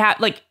 I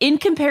have in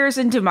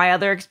comparison to my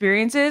other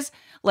experiences,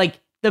 like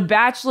The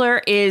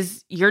Bachelor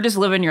you're just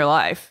living your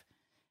life.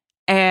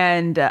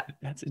 And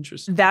that's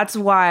interesting. That's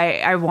why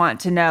I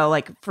want to know,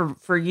 like,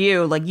 for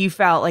you, like, you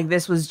felt like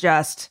this was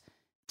just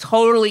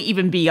totally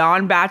even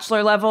beyond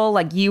Bachelor level.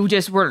 Like, you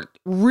just were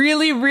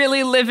really,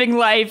 really living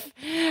life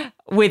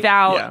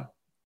without. Yeah.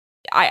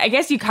 I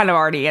guess you kind of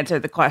already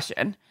answered the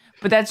question,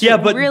 but that's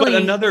really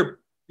another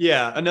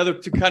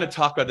to kind of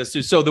talk about this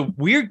too. So the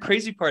weird,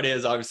 crazy part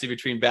is obviously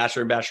between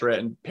Bachelor and Bachelorette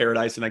and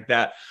Paradise and like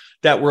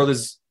that world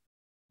is,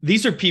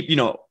 these are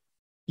people,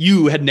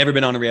 you had never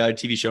been on a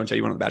reality TV show until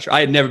you went on The Bachelor.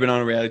 I had never been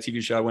on a reality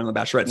TV show. I went on The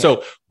Bachelorette. Yeah.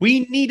 So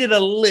we needed a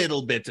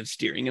little bit of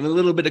steering and a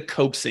little bit of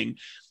coaxing.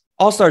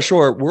 All-Star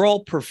Shore, we're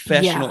all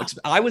professional. Yeah.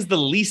 I was the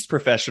least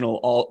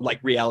professional,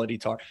 reality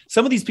talk.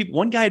 Some of these people,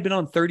 one guy had been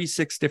on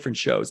 36 different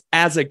shows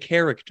as a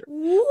character.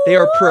 What? They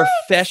are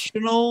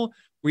professional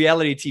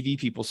reality TV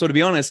people. So to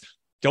be honest,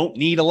 don't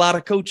need a lot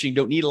of coaching,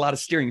 don't need a lot of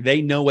steering.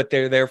 They know what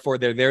they're there for.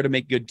 They're there to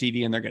make good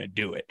TV and they're going to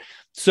do it.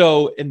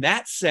 So in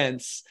that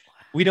sense,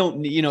 we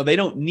don't, they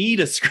don't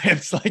need a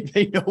script. Like,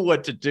 they know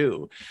what to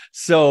do.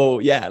 So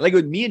yeah, like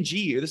with me and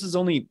G, this is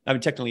only,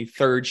 technically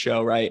third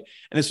show, right?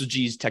 And this was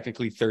G's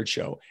technically third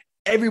show.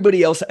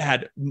 Everybody else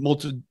had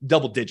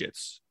double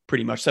digits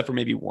pretty much, except for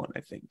maybe one,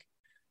 I think.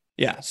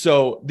 Yeah.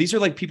 So these are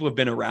like people who've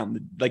been around,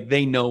 like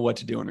they know what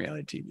to do on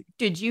reality TV.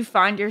 Did you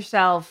find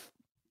yourself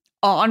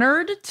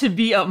honored to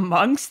be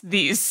amongst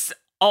these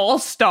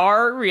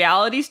all-star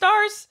reality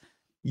stars?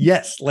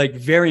 Yes, like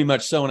very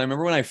much so. And I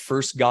remember when I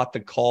first got the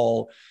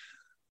call,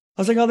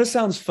 I was like, oh, this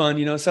sounds fun.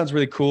 It sounds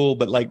really cool,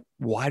 but like,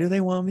 why do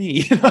they want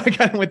me? I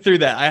kind of went through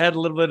that. I had a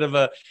little bit of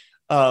a,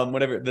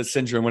 whatever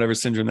syndrome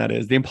that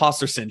is, the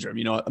imposter syndrome,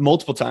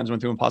 multiple times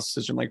went through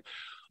imposter syndrome. Like,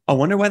 I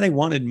wonder why they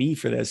wanted me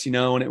for this,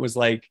 and it was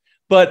like,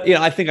 but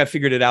I think I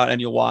figured it out,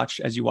 and you'll watch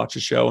as you watch the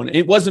show. And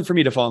it wasn't for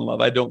me to fall in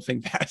love. I don't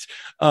think that.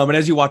 And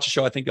as you watch the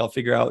show, I think you'll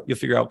figure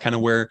out kind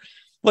of where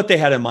what they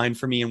had in mind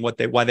for me and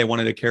why they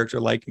wanted a character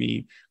like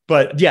me.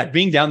 But yeah,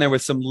 being down there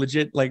with some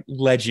legit like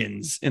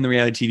legends in the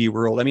reality TV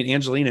world. I mean,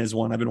 Angelina is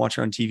one. I've been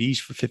watching her on TV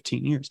for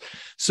 15 years.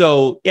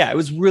 So yeah, it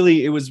was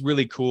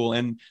really cool.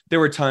 And there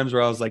were times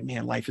where I was like,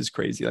 man, life is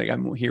crazy. Like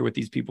I'm here with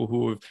these people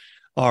who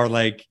are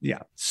like,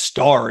 yeah,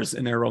 stars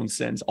in their own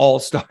sense, all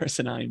stars.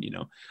 And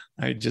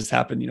I just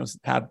happened,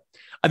 have,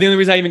 I think the only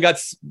reason I even got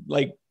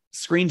like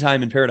screen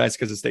time in Paradise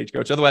because of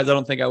Stagecoach. Otherwise, I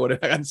don't think I would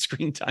have gotten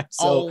screen time.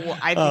 So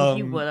I think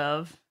you would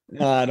have.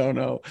 I don't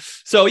know.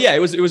 So yeah, it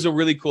was a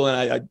really cool,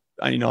 and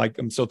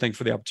I'm so thankful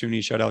for the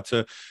opportunity. Shout out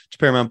to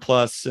Paramount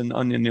Plus and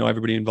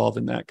everybody involved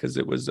in that, because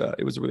it was a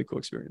really cool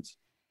experience.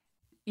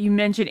 You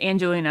mentioned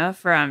Angelina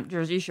from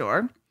Jersey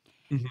Shore,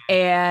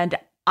 and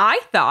I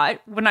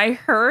thought when I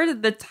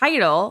heard the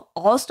title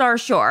All-Star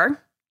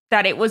Shore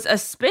that it was a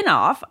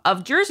spinoff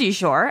of Jersey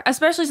Shore,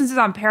 especially since it's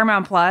on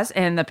Paramount Plus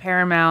and the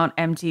Paramount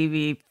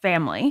MTV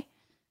family.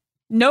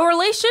 No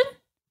relation?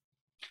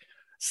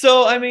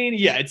 So, I mean,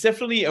 yeah, it's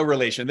definitely a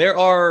relation.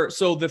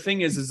 So the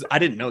thing is I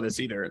didn't know this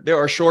either. There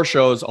are shore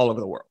shows all over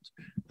the world.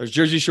 There's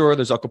Jersey Shore,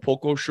 there's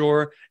Acapulco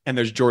Shore, and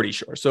there's Geordie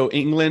Shore. So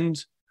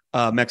England,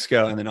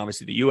 Mexico, and then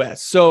obviously the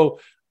US. So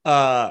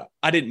I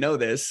didn't know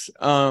this.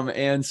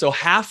 And so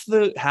half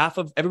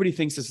of everybody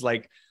thinks it's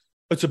like,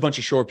 it's a bunch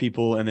of shore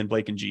people and then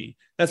Blake and G.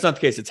 That's not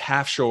the case. It's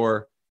half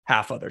shore,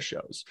 half other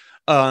shows.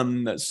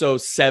 So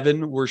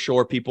 7 were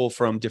shore people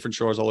from different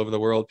shores all over the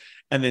world.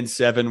 And then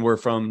 7 were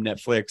from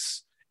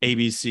Netflix,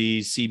 ABC,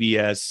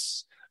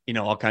 CBS,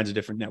 all kinds of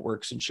different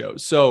networks and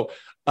shows. So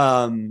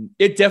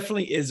it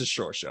definitely is a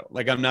shore show.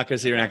 Like, I'm not going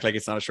to sit here and act like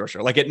it's not a shore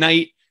show. Like at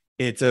night,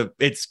 it's a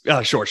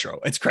shore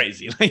show. It's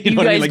crazy. Like, you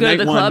know guys what I mean? Like go to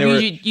the club,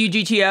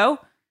 UGTO?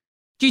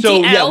 GTL?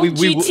 So, yeah,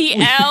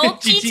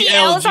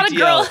 GTL is not a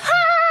girl.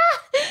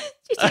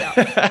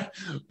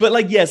 But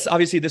like, yes,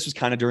 obviously this was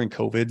kind of during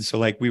COVID. So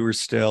like we were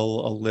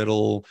still a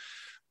little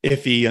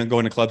iffy on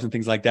going to clubs and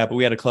things like that. But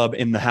we had a club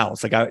in the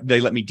house. Like they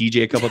let me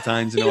DJ a couple of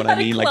times. You know what I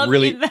mean? Like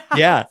really,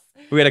 yeah,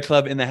 we had a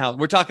club in the house.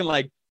 We're talking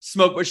like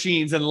smoke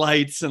machines and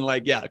lights and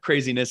like, yeah,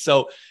 craziness.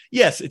 So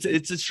yes,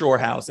 it's a shore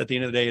house. At the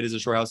end of the day, it is a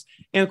shore house.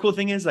 And the cool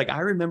thing is, like, I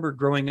remember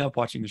growing up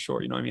watching the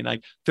shore, you know what I mean?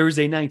 Like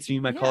Thursday nights, me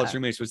and my college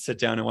roommates would sit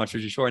down and watch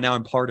Jersey Shore. And now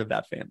I'm part of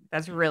that family.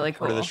 That's really cool.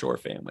 Part of the Shore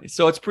family.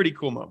 So it's a pretty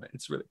cool moment.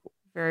 It's really cool.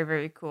 Very,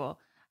 very cool.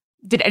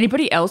 Did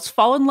anybody else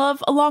fall in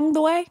love along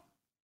the way?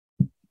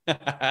 You're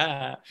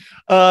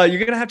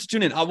going to have to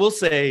tune in. I will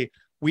say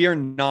we are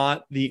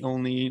not the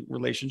only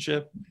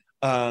relationship.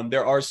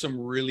 There's some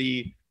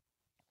really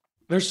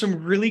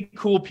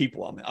cool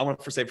people on there. I want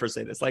to first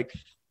say this. Like,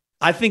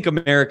 I think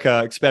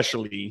America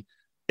especially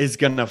is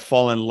going to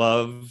fall in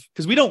love,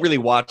 because we don't really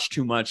watch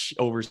too much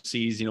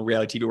overseas,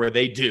 reality TV, where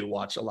they do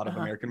watch a lot of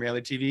American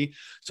reality TV.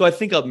 So I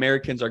think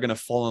Americans are going to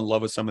fall in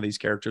love with some of these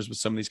characters, with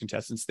some of these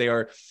contestants. They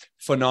are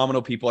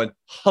phenomenal people and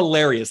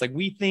hilarious. Like,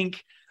 we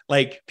think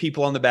like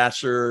people on The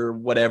Bachelor,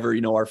 whatever,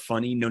 are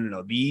funny.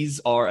 No. These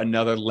are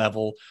another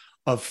level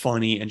of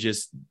funny, and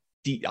just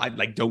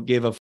don't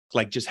give a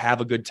like, just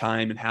have a good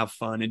time and have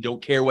fun, and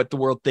don't care what the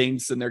world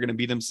thinks, and they're going to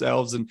be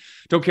themselves, and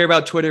don't care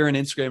about Twitter and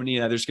Instagram, and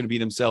they're just going to be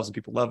themselves, and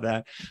people love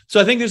that. So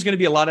I think there's going to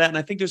be a lot of that. And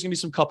I think there's going to be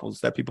some couples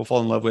that people fall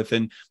in love with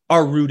and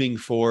are rooting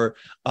for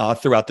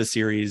throughout the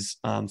series.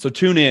 So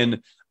tune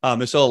in.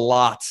 There's still a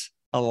lot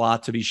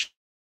to be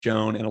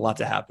shown and a lot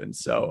to happen.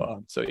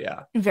 So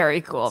yeah.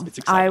 Very cool. It's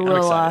exciting. I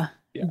will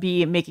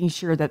be making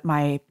sure that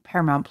my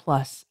Paramount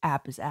Plus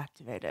app is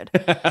activated.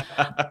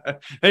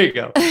 There you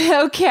go.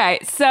 Okay.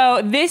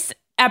 So this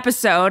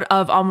episode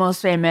of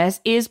Almost Famous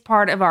is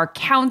part of our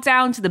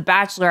countdown to the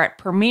Bachelorette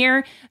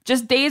premiere,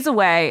 just days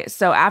away.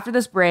 So after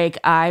this break,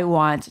 I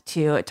want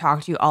to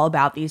talk to you all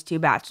about these 2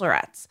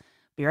 bachelorettes.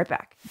 Be right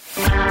back.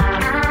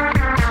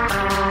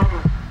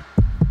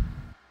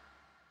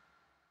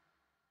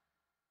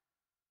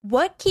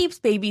 What keeps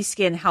baby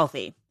skin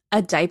healthy?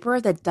 A diaper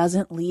that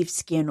doesn't leave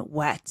skin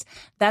wet.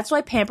 That's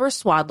why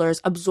Pampers Swaddlers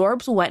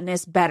absorbs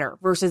wetness better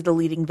versus the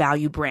leading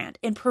value brand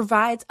and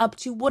provides up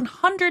to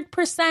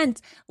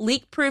 100%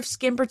 leak-proof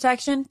skin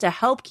protection to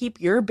help keep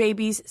your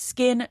baby's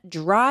skin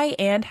dry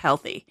and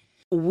healthy.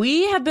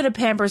 We have been a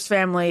Pampers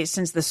family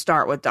since the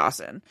start with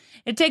Dawson.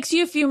 It takes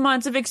you a few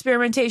months of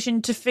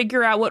experimentation to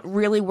figure out what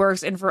really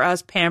works, and for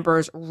us,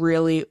 Pampers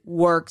really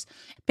works.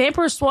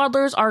 Pampers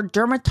Swaddlers are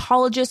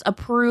dermatologist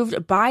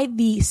approved by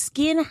the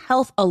Skin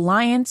Health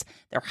Alliance.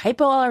 They're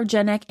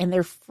hypoallergenic and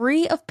they're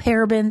free of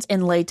parabens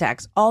and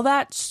latex. All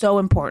that so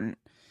important.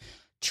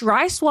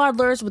 Try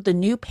Swaddlers with the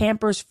new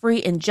Pampers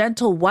Free and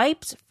Gentle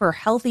wipes for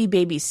healthy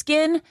baby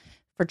skin.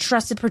 For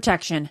trusted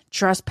protection,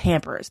 trust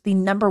Pampers, the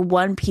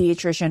 #1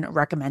 pediatrician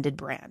recommended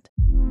brand.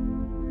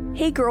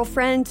 Hey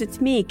girlfriends,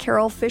 it's me,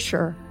 Carol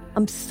Fisher.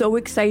 I'm so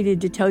excited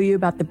to tell you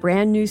about the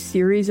brand new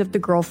series of The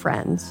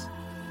Girlfriends.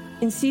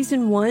 In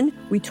season 1,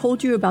 we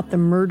told you about the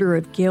murder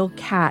of Gail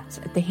Katz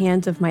at the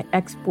hands of my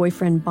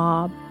ex-boyfriend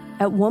Bob.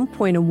 At one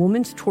point, a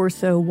woman's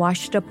torso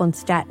washed up on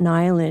Staten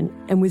Island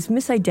and was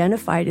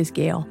misidentified as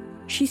Gail.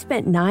 She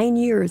spent 9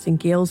 years in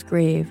Gail's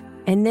grave,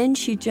 and then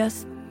she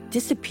just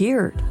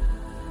disappeared.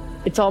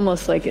 It's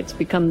almost like it's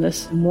become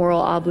this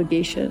moral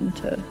obligation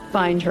to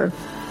find her.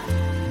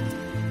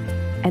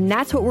 And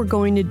that's what we're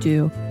going to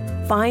do.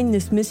 Find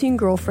this missing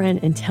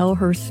girlfriend and tell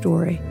her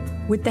story.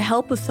 With the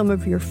help of some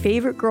of your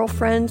favorite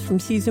girlfriends from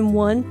season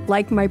 1,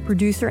 like my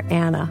producer,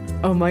 Anna.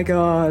 Oh my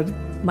God.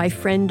 My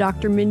friend,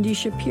 Dr. Mindy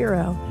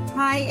Shapiro.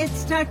 Hi,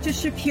 it's Dr.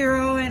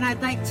 Shapiro, and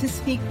I'd like to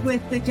speak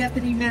with the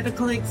Deputy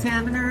Medical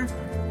Examiner.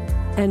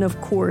 And of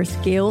course,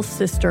 Gail's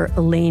sister,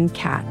 Elaine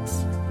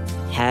Katz.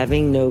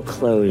 Having no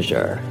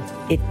closure,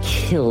 it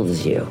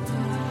kills you.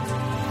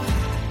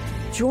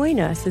 Join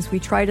us as we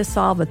try to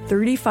solve a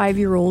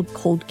 35-year-old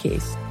cold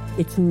case.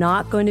 It's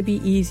not going to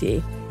be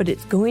easy, but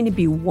it's going to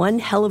be one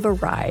hell of a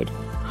ride.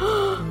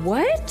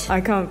 What?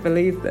 I can't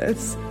believe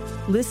this.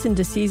 Listen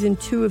to season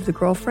 2 of The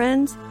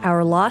Girlfriends,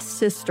 Our Lost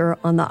Sister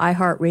on the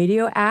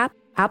iHeartRadio app,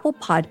 Apple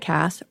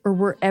Podcasts, or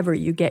wherever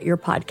you get your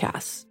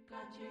podcasts.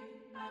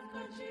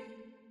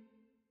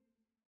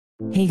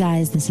 Hey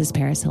guys, this is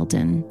Paris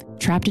Hilton.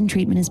 Trapped in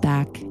Treatment is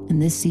back,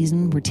 and this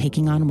season we're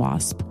taking on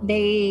WASP.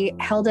 They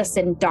held us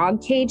in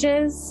dog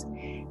cages.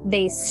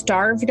 They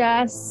starved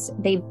us.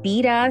 They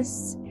beat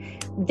us.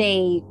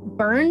 They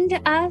burned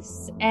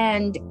us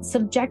and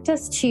subject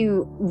us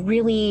to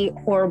really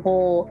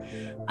horrible,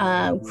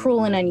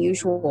 cruel and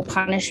unusual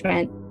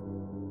punishment.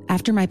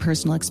 After my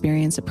personal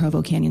experience at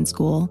Provo Canyon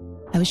School,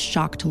 I was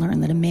shocked to learn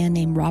that a man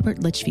named Robert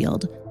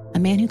Litchfield, a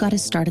man who got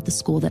his start at the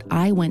school that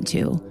I went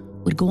to,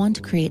 would go on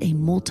to create a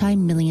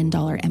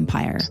multi-million-dollar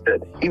empire.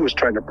 He was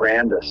trying to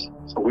brand us,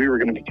 so we were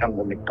going to become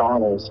the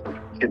McDonald's of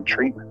kid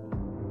treatment.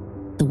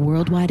 The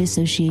Worldwide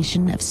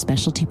Association of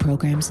Specialty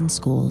Programs in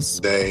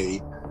Schools.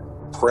 They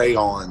prey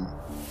on,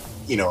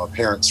 a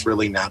parent's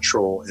really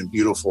natural and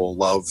beautiful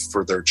love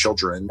for their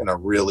children in a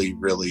really,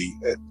 really,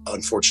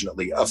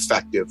 unfortunately,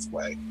 effective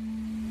way.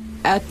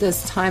 At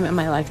this time in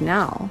my life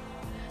now,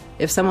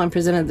 if someone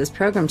presented this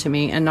program to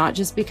me, and not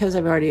just because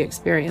I've already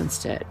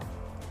experienced it,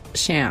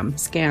 sham,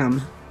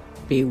 scam,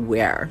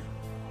 beware.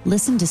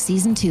 Listen to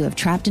season 2 of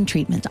Trapped in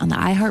Treatment on the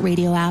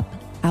iHeartRadio app,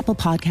 Apple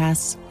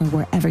Podcasts, or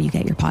wherever you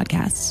get your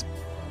podcasts.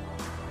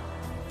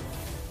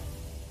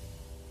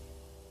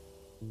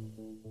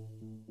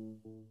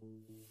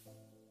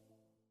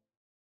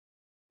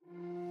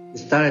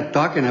 Started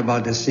talking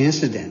about this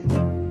incident.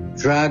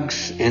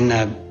 Drugs and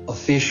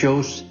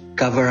officials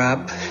cover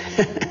up.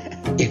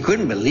 You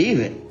couldn't believe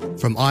it.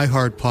 From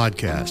iHeart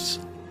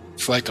Podcasts.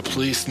 It's like the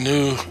police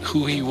knew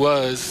who he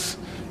was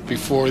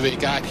before they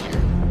got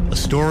here. A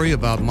story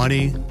about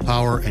money,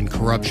 power, and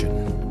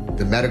corruption.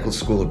 The medical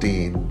school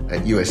dean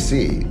at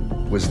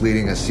USC was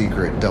leading a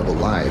secret double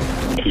life.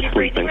 She's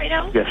sleeping right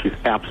now? Yes, she's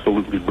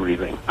absolutely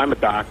breathing. I'm a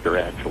doctor,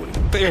 actually.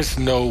 There's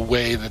no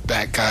way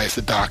that guy's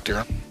a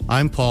doctor.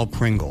 I'm Paul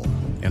Pringle,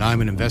 and I'm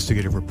an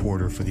investigative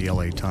reporter for the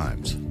LA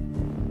Times.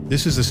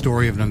 This is the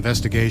story of an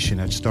investigation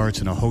that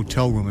starts in a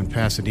hotel room in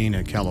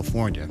Pasadena,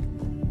 California,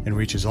 and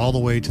reaches all the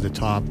way to the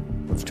top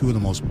of 2 of the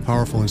most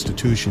powerful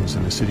institutions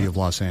in the city of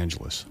Los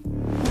Angeles.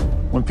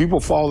 When people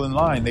fall in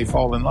line, they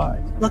fall in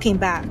line. Looking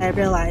back, I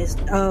realized,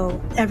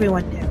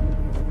 everyone knew.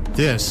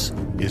 This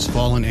is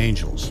Fallen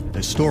Angels,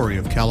 a story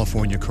of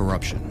California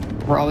corruption.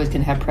 We're always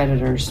going to have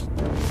predators.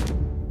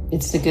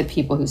 It's the good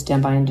people who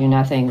stand by and do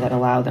nothing that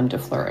allow them to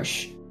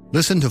flourish.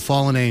 Listen to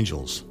Fallen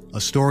Angels,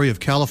 a story of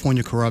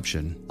California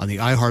corruption on the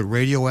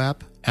iHeartRadio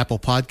app, Apple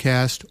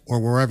Podcast, or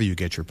wherever you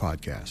get your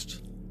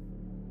podcasts.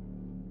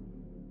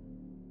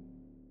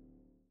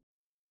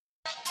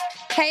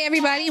 Hey,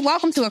 everybody.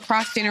 Welcome to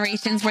Across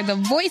Generations, where the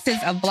voices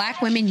of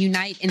Black women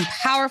unite in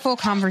powerful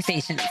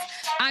conversations.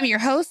 I'm your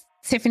host,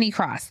 Tiffany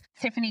Cross.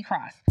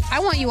 I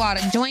want you all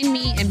to join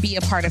me and be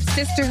a part of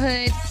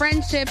sisterhood,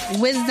 friendship,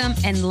 wisdom,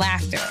 and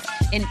laughter.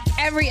 In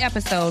every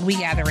episode, we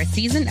gather a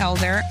seasoned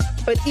elder.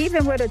 But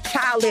even with a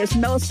child, there's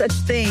no such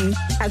thing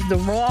as the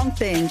wrong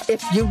thing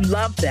if you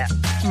love them.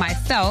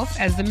 Myself,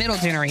 as the middle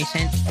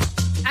generation.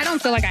 I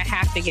don't feel like I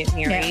have to get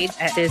married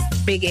at this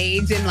big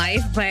age in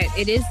life, but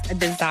it is a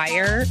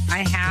desire I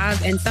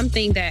have and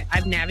something that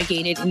I've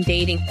navigated in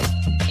dating.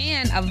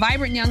 And a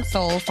vibrant young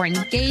soul for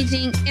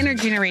engaging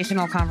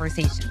intergenerational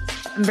conversations.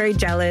 I'm very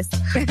jealous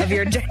of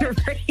your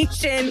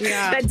generation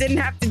that didn't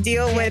have to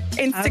deal with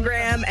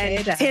Instagram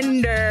and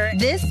Tinder.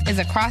 This is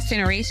Across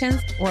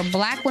Generations, where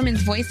Black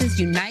women's voices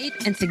unite,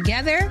 and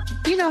together,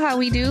 you know how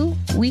we do,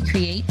 we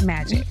create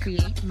magic.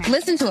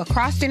 Listen to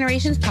Across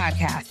Generations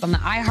podcast on the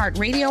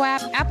iHeartRadio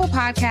app, Apple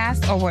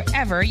Podcasts, or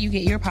wherever you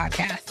get your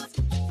podcasts.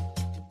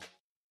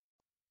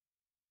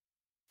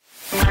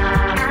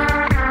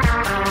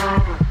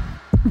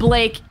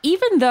 Blake,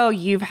 even though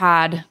you've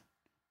had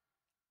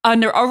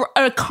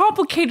a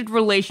complicated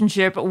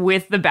relationship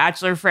with the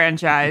Bachelor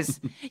franchise,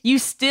 you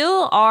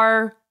still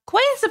are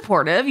quite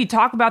supportive. You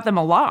talk about them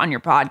a lot on your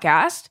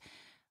podcast.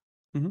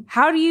 Mm-hmm.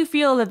 How do you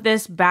feel that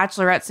this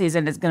Bachelorette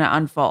season is going to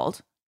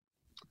unfold?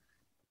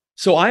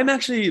 So I'm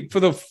actually, for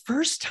the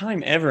first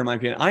time ever, in my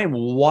opinion, I am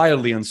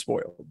wildly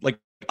unspoiled. Like,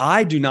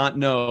 I do not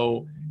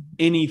know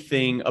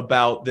anything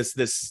about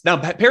this. Now,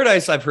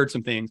 Paradise, I've heard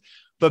some things,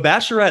 But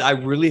Bachelorette, I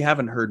really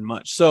haven't heard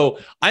much. So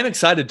I'm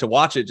excited to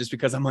watch it just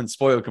because I'm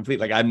unspoiled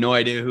complete. Like I have no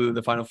idea who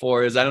the final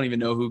four is. I don't even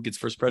know who gets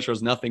first pressure,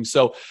 nothing.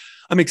 So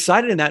I'm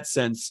excited in that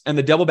sense. And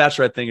the double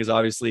Bachelorette thing is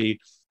obviously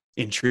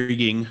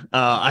intriguing.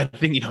 I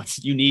think,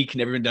 it's unique,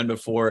 never been done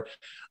before.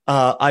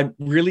 I'm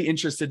really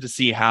interested to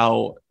see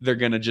how they're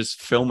going to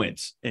just film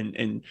it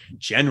in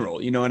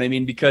general. You know what I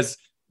mean? Because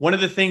one of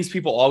the things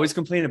people always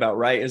complain about,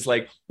 right, is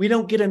like, we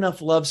don't get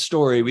enough love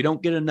story. We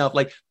don't get enough,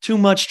 like too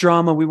much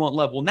drama. We want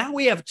love. Well, now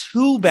we have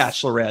 2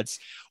 Bachelorettes.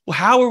 Well,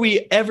 how are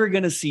we ever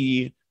going to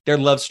see their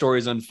love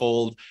stories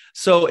unfold?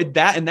 So in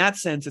that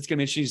sense, it's going to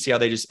be interesting to see how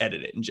they just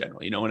edit it in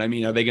general. You know what I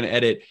mean? Are they going to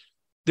edit?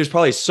 There's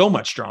probably so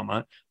much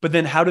drama, but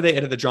then how do they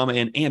edit the drama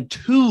in and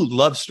 2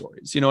 love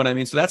stories? You know what I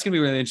mean? So that's going to be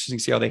really interesting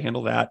to see how they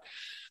handle that.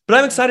 But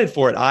I'm excited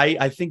for it.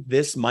 I think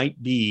this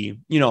might be,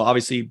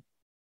 obviously,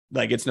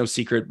 like it's no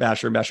secret,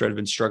 Bachelor and Bachelorette have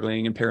been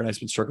struggling and Paradise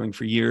been struggling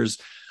for years.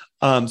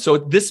 So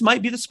this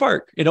might be the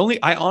spark.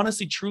 I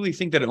honestly, truly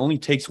think that it only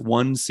takes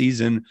 1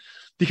 season,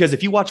 because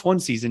if you watch 1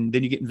 season,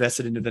 then you get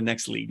invested into the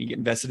next lead, you get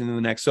invested into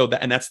the next.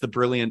 And that's the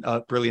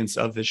brilliance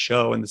of this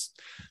show and this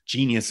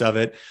genius of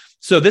it.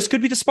 So this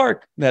could be the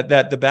spark that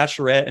the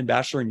Bachelorette and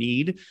Bachelor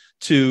need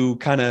to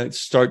kind of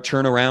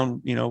turn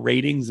around,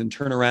 ratings and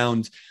turn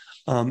around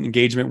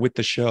engagement with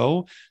the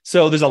show.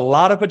 So there's a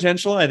lot of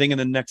potential, I think, in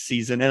the next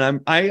season.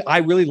 And I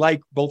really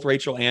like both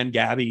Rachel and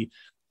Gabby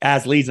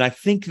as leads. And I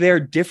think they're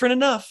different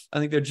enough. I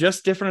think they're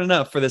just different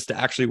enough for this to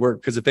actually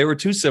work. Because if they were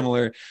too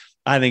similar,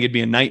 I think it'd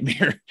be a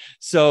nightmare.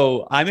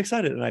 So I'm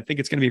excited, and I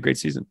think it's going to be a great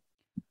season.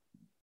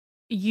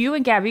 You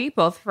and Gabby,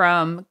 both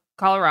from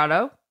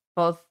Colorado,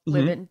 both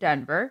live in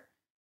Denver.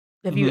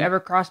 Have you ever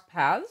crossed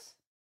paths?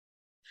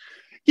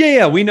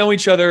 Yeah. We know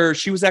each other.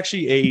 She was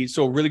actually a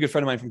really good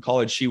friend of mine from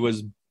college. She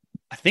was,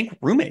 I think,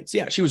 roommates.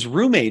 Yeah, she was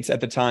roommates at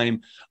the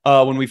time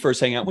when we first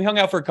hung out. We hung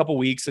out for a couple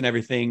weeks and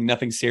everything,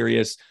 nothing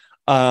serious.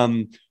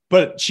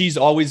 But she's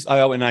always,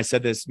 and I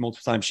said this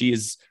multiple times, she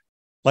is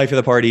life of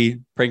the party,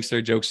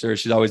 prankster, jokester.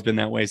 She's always been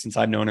that way since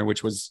I've known her,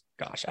 which was,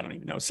 gosh, I don't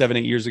even know,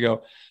 7-8 years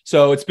ago.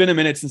 So it's been a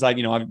minute since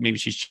maybe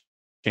she's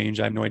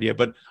changed. I have no idea.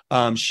 But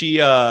she's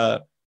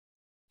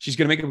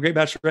going to make a great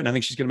Bachelorette, and I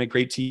think she's going to make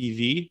great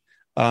TV.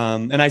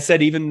 And I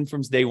said, even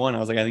from day one, I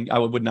was like, I think I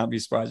would not be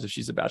surprised if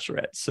she's a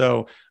Bachelorette.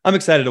 So I'm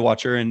excited to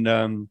watch her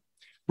and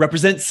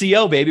represent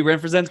CO, baby.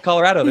 Represents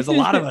Colorado. There's a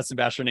lot of us in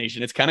Bachelor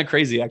Nation. It's kind of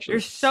crazy, actually.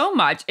 There's so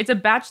much. It's a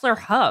Bachelor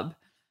hub.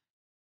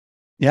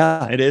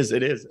 Yeah, it is.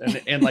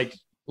 And like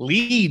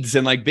leads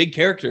and like big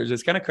characters.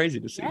 It's kind of crazy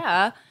to see.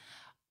 Yeah.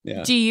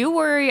 Yeah. Do you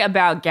worry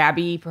about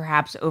Gabby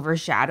perhaps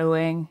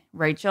overshadowing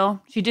Rachel?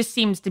 She just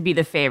seems to be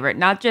the favorite,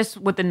 not just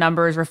with the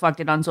numbers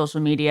reflected on social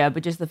media,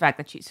 but just the fact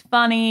that she's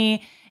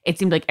funny. It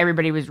seemed like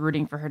everybody was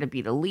rooting for her to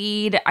be the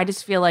lead. I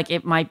just feel like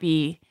it might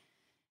be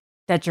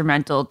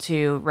detrimental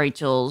to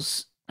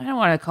Rachel's, I don't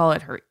want to call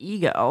it her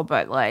ego,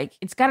 but like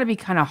it's got to be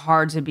kind of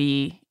hard to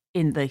be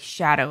in the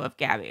shadow of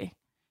Gabby.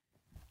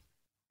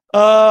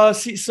 I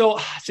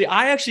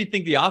actually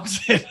think the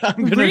opposite.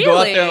 I'm gonna go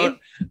out there.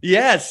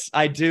 Yes,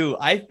 I do.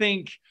 I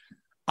think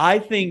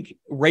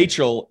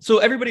Rachel. So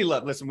everybody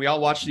listen, we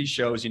all watch these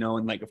shows,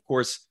 and like, of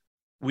course,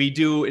 we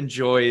do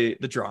enjoy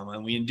the drama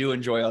and we do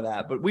enjoy all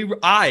that. But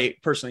I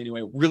personally,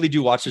 anyway, really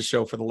do watch this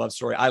show for the love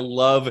story. I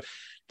love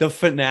the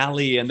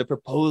finale and the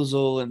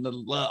proposal and the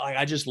love.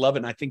 I just love it,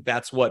 and I think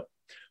that's what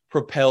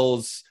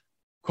propels,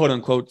 quote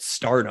unquote,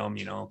 stardom,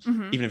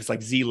 even if it's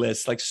like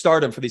Z-list, like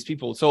stardom for these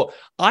people. So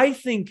I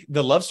think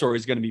the love story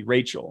is going to be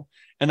Rachel.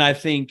 And I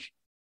think,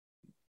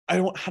 I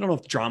don't know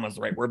if drama is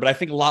the right word, but I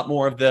think a lot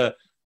more of the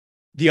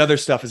other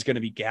stuff is going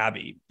to be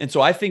Gabby. And so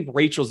I think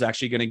Rachel's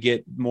actually going to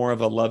get more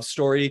of a love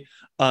story.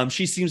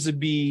 She seems to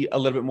be a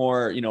little bit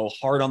more,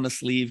 hard on the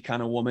sleeve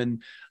kind of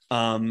woman.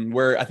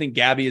 Where I think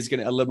Gabby is going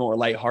to a little more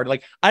lighthearted.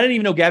 Like, I didn't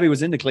even know Gabby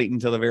was into Clayton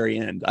until the very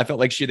end. I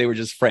felt like they were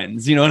just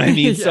friends. You know what I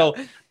mean? Yeah. So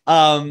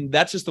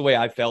that's just the way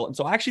I felt. And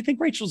so I actually think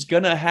Rachel's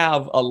going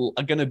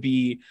to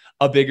be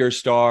a bigger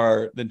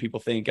star than people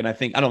think. And I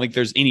don't think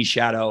there's any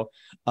shadow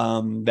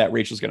that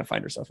Rachel's going to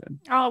find herself in.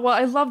 Oh, well,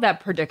 I love that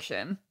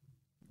prediction.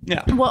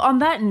 Yeah. Well, on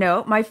that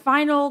note, my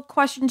final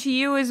question to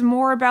you is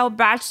more about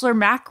Bachelor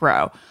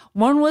macro.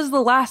 When was the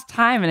last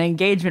time an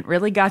engagement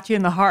really got you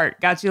in the heart,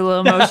 got you a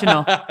little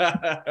emotional?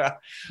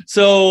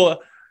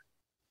 So,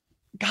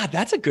 God,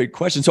 that's a good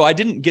question. So I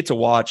didn't get to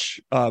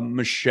watch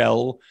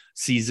Michelle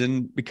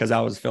season because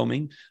I was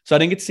filming. So I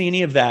didn't get to see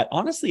any of that.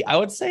 Honestly, I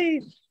would say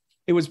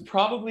it was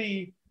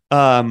probably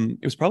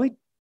Tayshia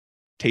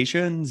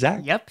and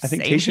Zach. Yep. I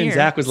think Tayshia here. And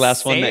Zach was the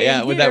last one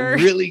that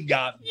really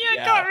got me.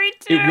 Yeah, got me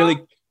too. It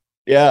really.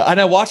 Yeah, and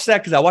I watched that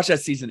because I watched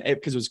that season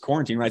because it was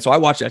quarantine, right? So I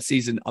watched that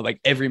season,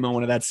 like every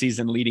moment of that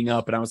season leading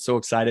up, and I was so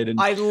excited. And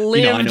I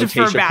lived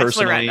for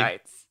Bachelorette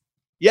nights.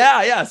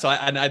 Yeah. So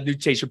I knew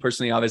Tayshia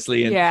personally,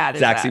 obviously, and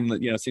Zach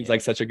seems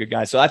like such a good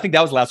guy. So I think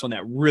that was the last one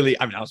that really,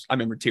 I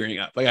remember tearing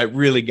up. Like, it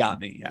really got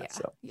me.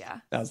 Yeah.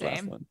 That was the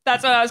last one.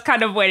 That's what I was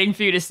kind of waiting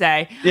for you to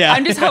say. Yeah,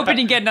 I'm just hoping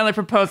to get another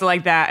proposal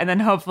like that, and then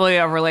hopefully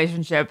a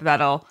relationship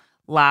that'll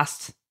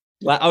last.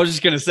 I was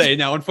just going to say,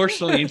 now,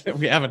 unfortunately,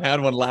 we haven't had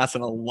one last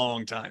in a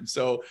long time.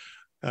 So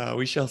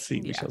We shall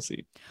see. We shall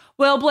see.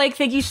 Well, Blake,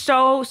 thank you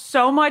so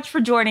much for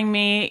joining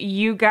me.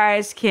 You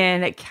guys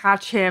can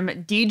catch him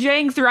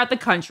DJing throughout the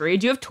country.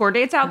 Do you have tour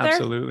dates out there?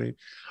 Absolutely.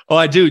 Oh,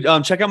 I do.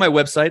 Check out my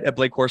website at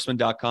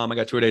blakehorstmann.com. I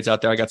got tour dates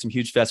out there. I got some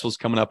huge festivals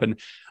coming up in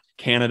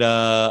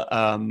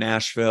Canada,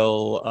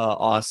 Nashville,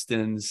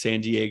 Austin,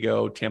 San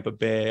Diego, Tampa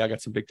Bay. I got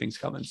some big things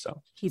coming.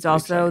 So he's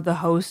also the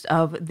host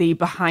of the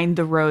Behind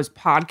the Rose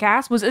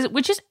podcast,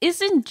 which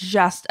isn't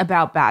just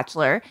about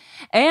Bachelor.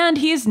 And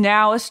he's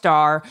now a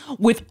star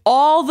with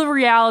all the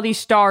reality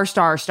stars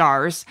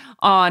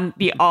on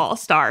the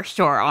All-Star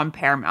Shore on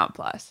Paramount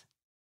Plus.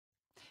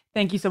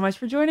 Thank you so much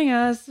for joining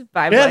us.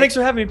 Bye. Yeah, thanks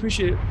for having me.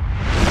 Appreciate it.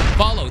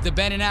 Follow the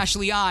Ben and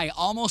Ashley I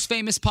Almost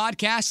Famous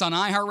podcast on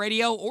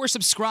iHeartRadio or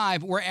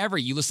subscribe wherever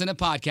you listen to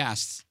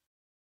podcasts.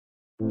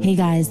 Hey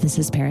guys, this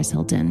is Paris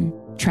Hilton.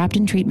 Trapped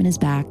in Treatment is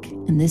back,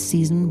 and this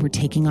season we're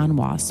taking on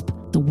WASP,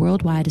 the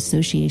Worldwide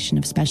Association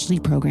of Specialty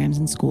Programs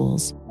and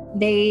Schools.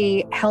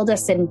 They held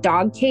us in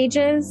dog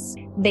cages.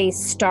 They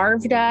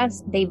starved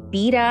us. They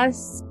beat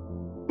us.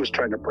 Was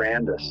trying to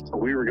brand us. So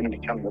we were going to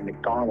become the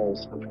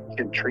McDonald's of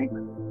kid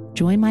treatment.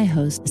 Join my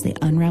hosts as they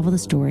unravel the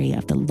story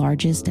of the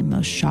largest and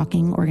most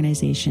shocking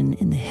organization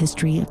in the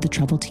history of the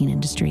troubled teen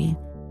industry.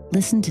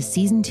 Listen to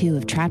Season 2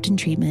 of Trapped in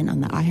Treatment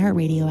on the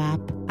iHeartRadio app,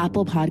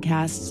 Apple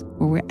Podcasts,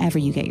 or wherever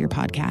you get your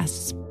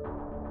podcasts.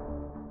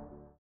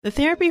 The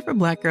Therapy for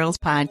Black Girls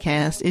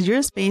podcast is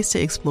your space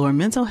to explore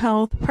mental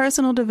health,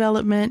 personal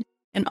development,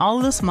 and all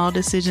of the small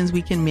decisions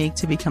we can make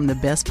to become the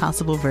best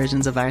possible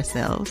versions of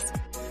ourselves.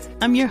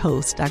 I'm your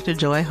host, Dr.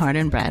 Joy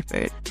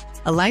Harden-Bradford,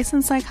 a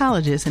licensed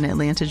psychologist in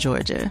Atlanta,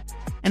 Georgia,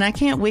 and I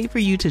can't wait for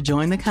you to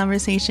join the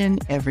conversation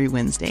every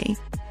Wednesday.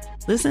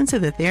 Listen to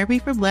the Therapy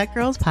for Black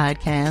Girls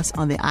podcast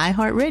on the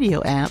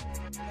iHeartRadio app,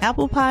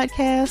 Apple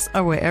Podcasts,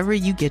 or wherever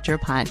you get your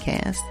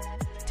podcasts.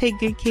 Take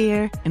good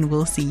care, and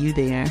we'll see you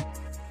there.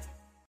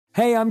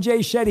 Hey, I'm Jay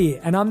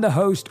Shetty, and I'm the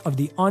host of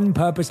the On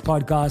Purpose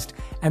podcast,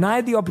 and I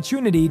had the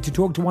opportunity to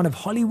talk to one of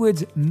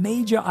Hollywood's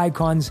major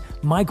icons,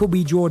 Michael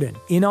B. Jordan.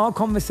 In our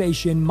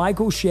conversation,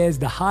 Michael shares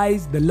the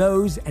highs, the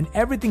lows, and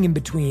everything in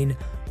between,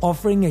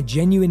 offering a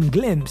genuine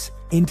glimpse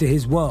into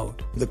his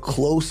world. The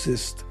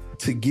closest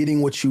to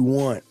getting what you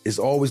want is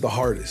always the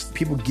hardest.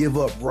 People give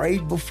up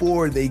right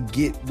before they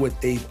get what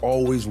they've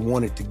always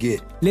wanted to get.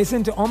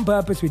 Listen to On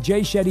Purpose with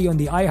Jay Shetty on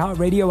the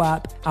iHeartRadio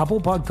app,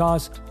 Apple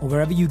Podcasts, or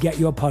wherever you get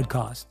your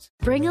podcasts.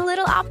 Bring a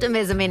little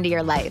optimism into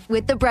your life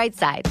with The Bright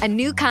Side, a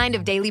new kind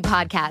of daily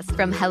podcast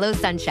from Hello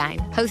Sunshine,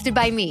 hosted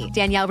by me,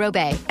 Danielle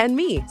Robay. And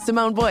me,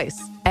 Simone Boyce.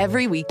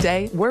 Every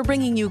weekday, we're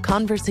bringing you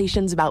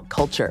conversations about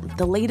culture,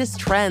 the latest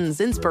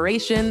trends,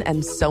 inspiration,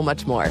 and so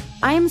much more.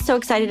 I am so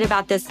excited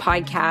about this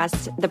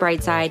podcast, The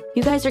Bright Side.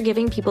 You guys are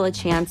giving people a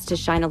chance to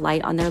shine a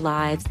light on their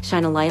lives,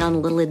 shine a light on a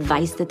little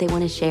advice that they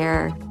want to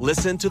share.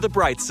 Listen to The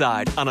Bright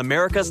Side on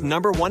America's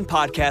 #1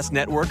 podcast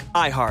network,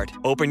 iHeart.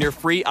 Open your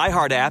free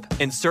iHeart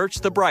app and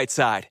search The Bright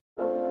Side.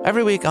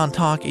 Every week on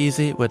Talk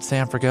Easy with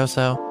Sam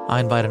Fragoso, I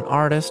invite an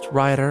artist,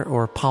 writer,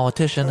 or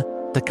politician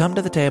to come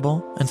to the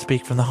table and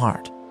speak from the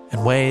heart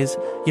in ways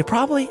you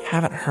probably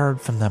haven't heard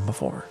from them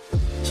before.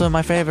 Some of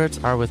my favorites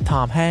are with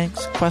Tom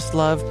Hanks,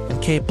 Questlove,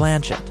 and Cate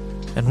Blanchett.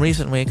 In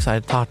recent weeks, I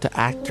talked to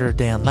actor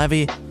Dan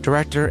Levy,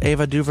 director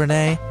Ava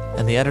DuVernay,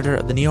 and the editor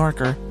of The New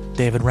Yorker,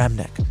 David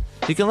Remnick.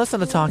 You can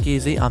listen to Talk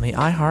Easy on the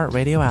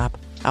iHeartRadio app,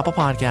 Apple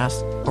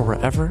Podcasts, or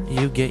wherever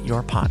you get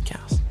your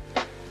podcasts.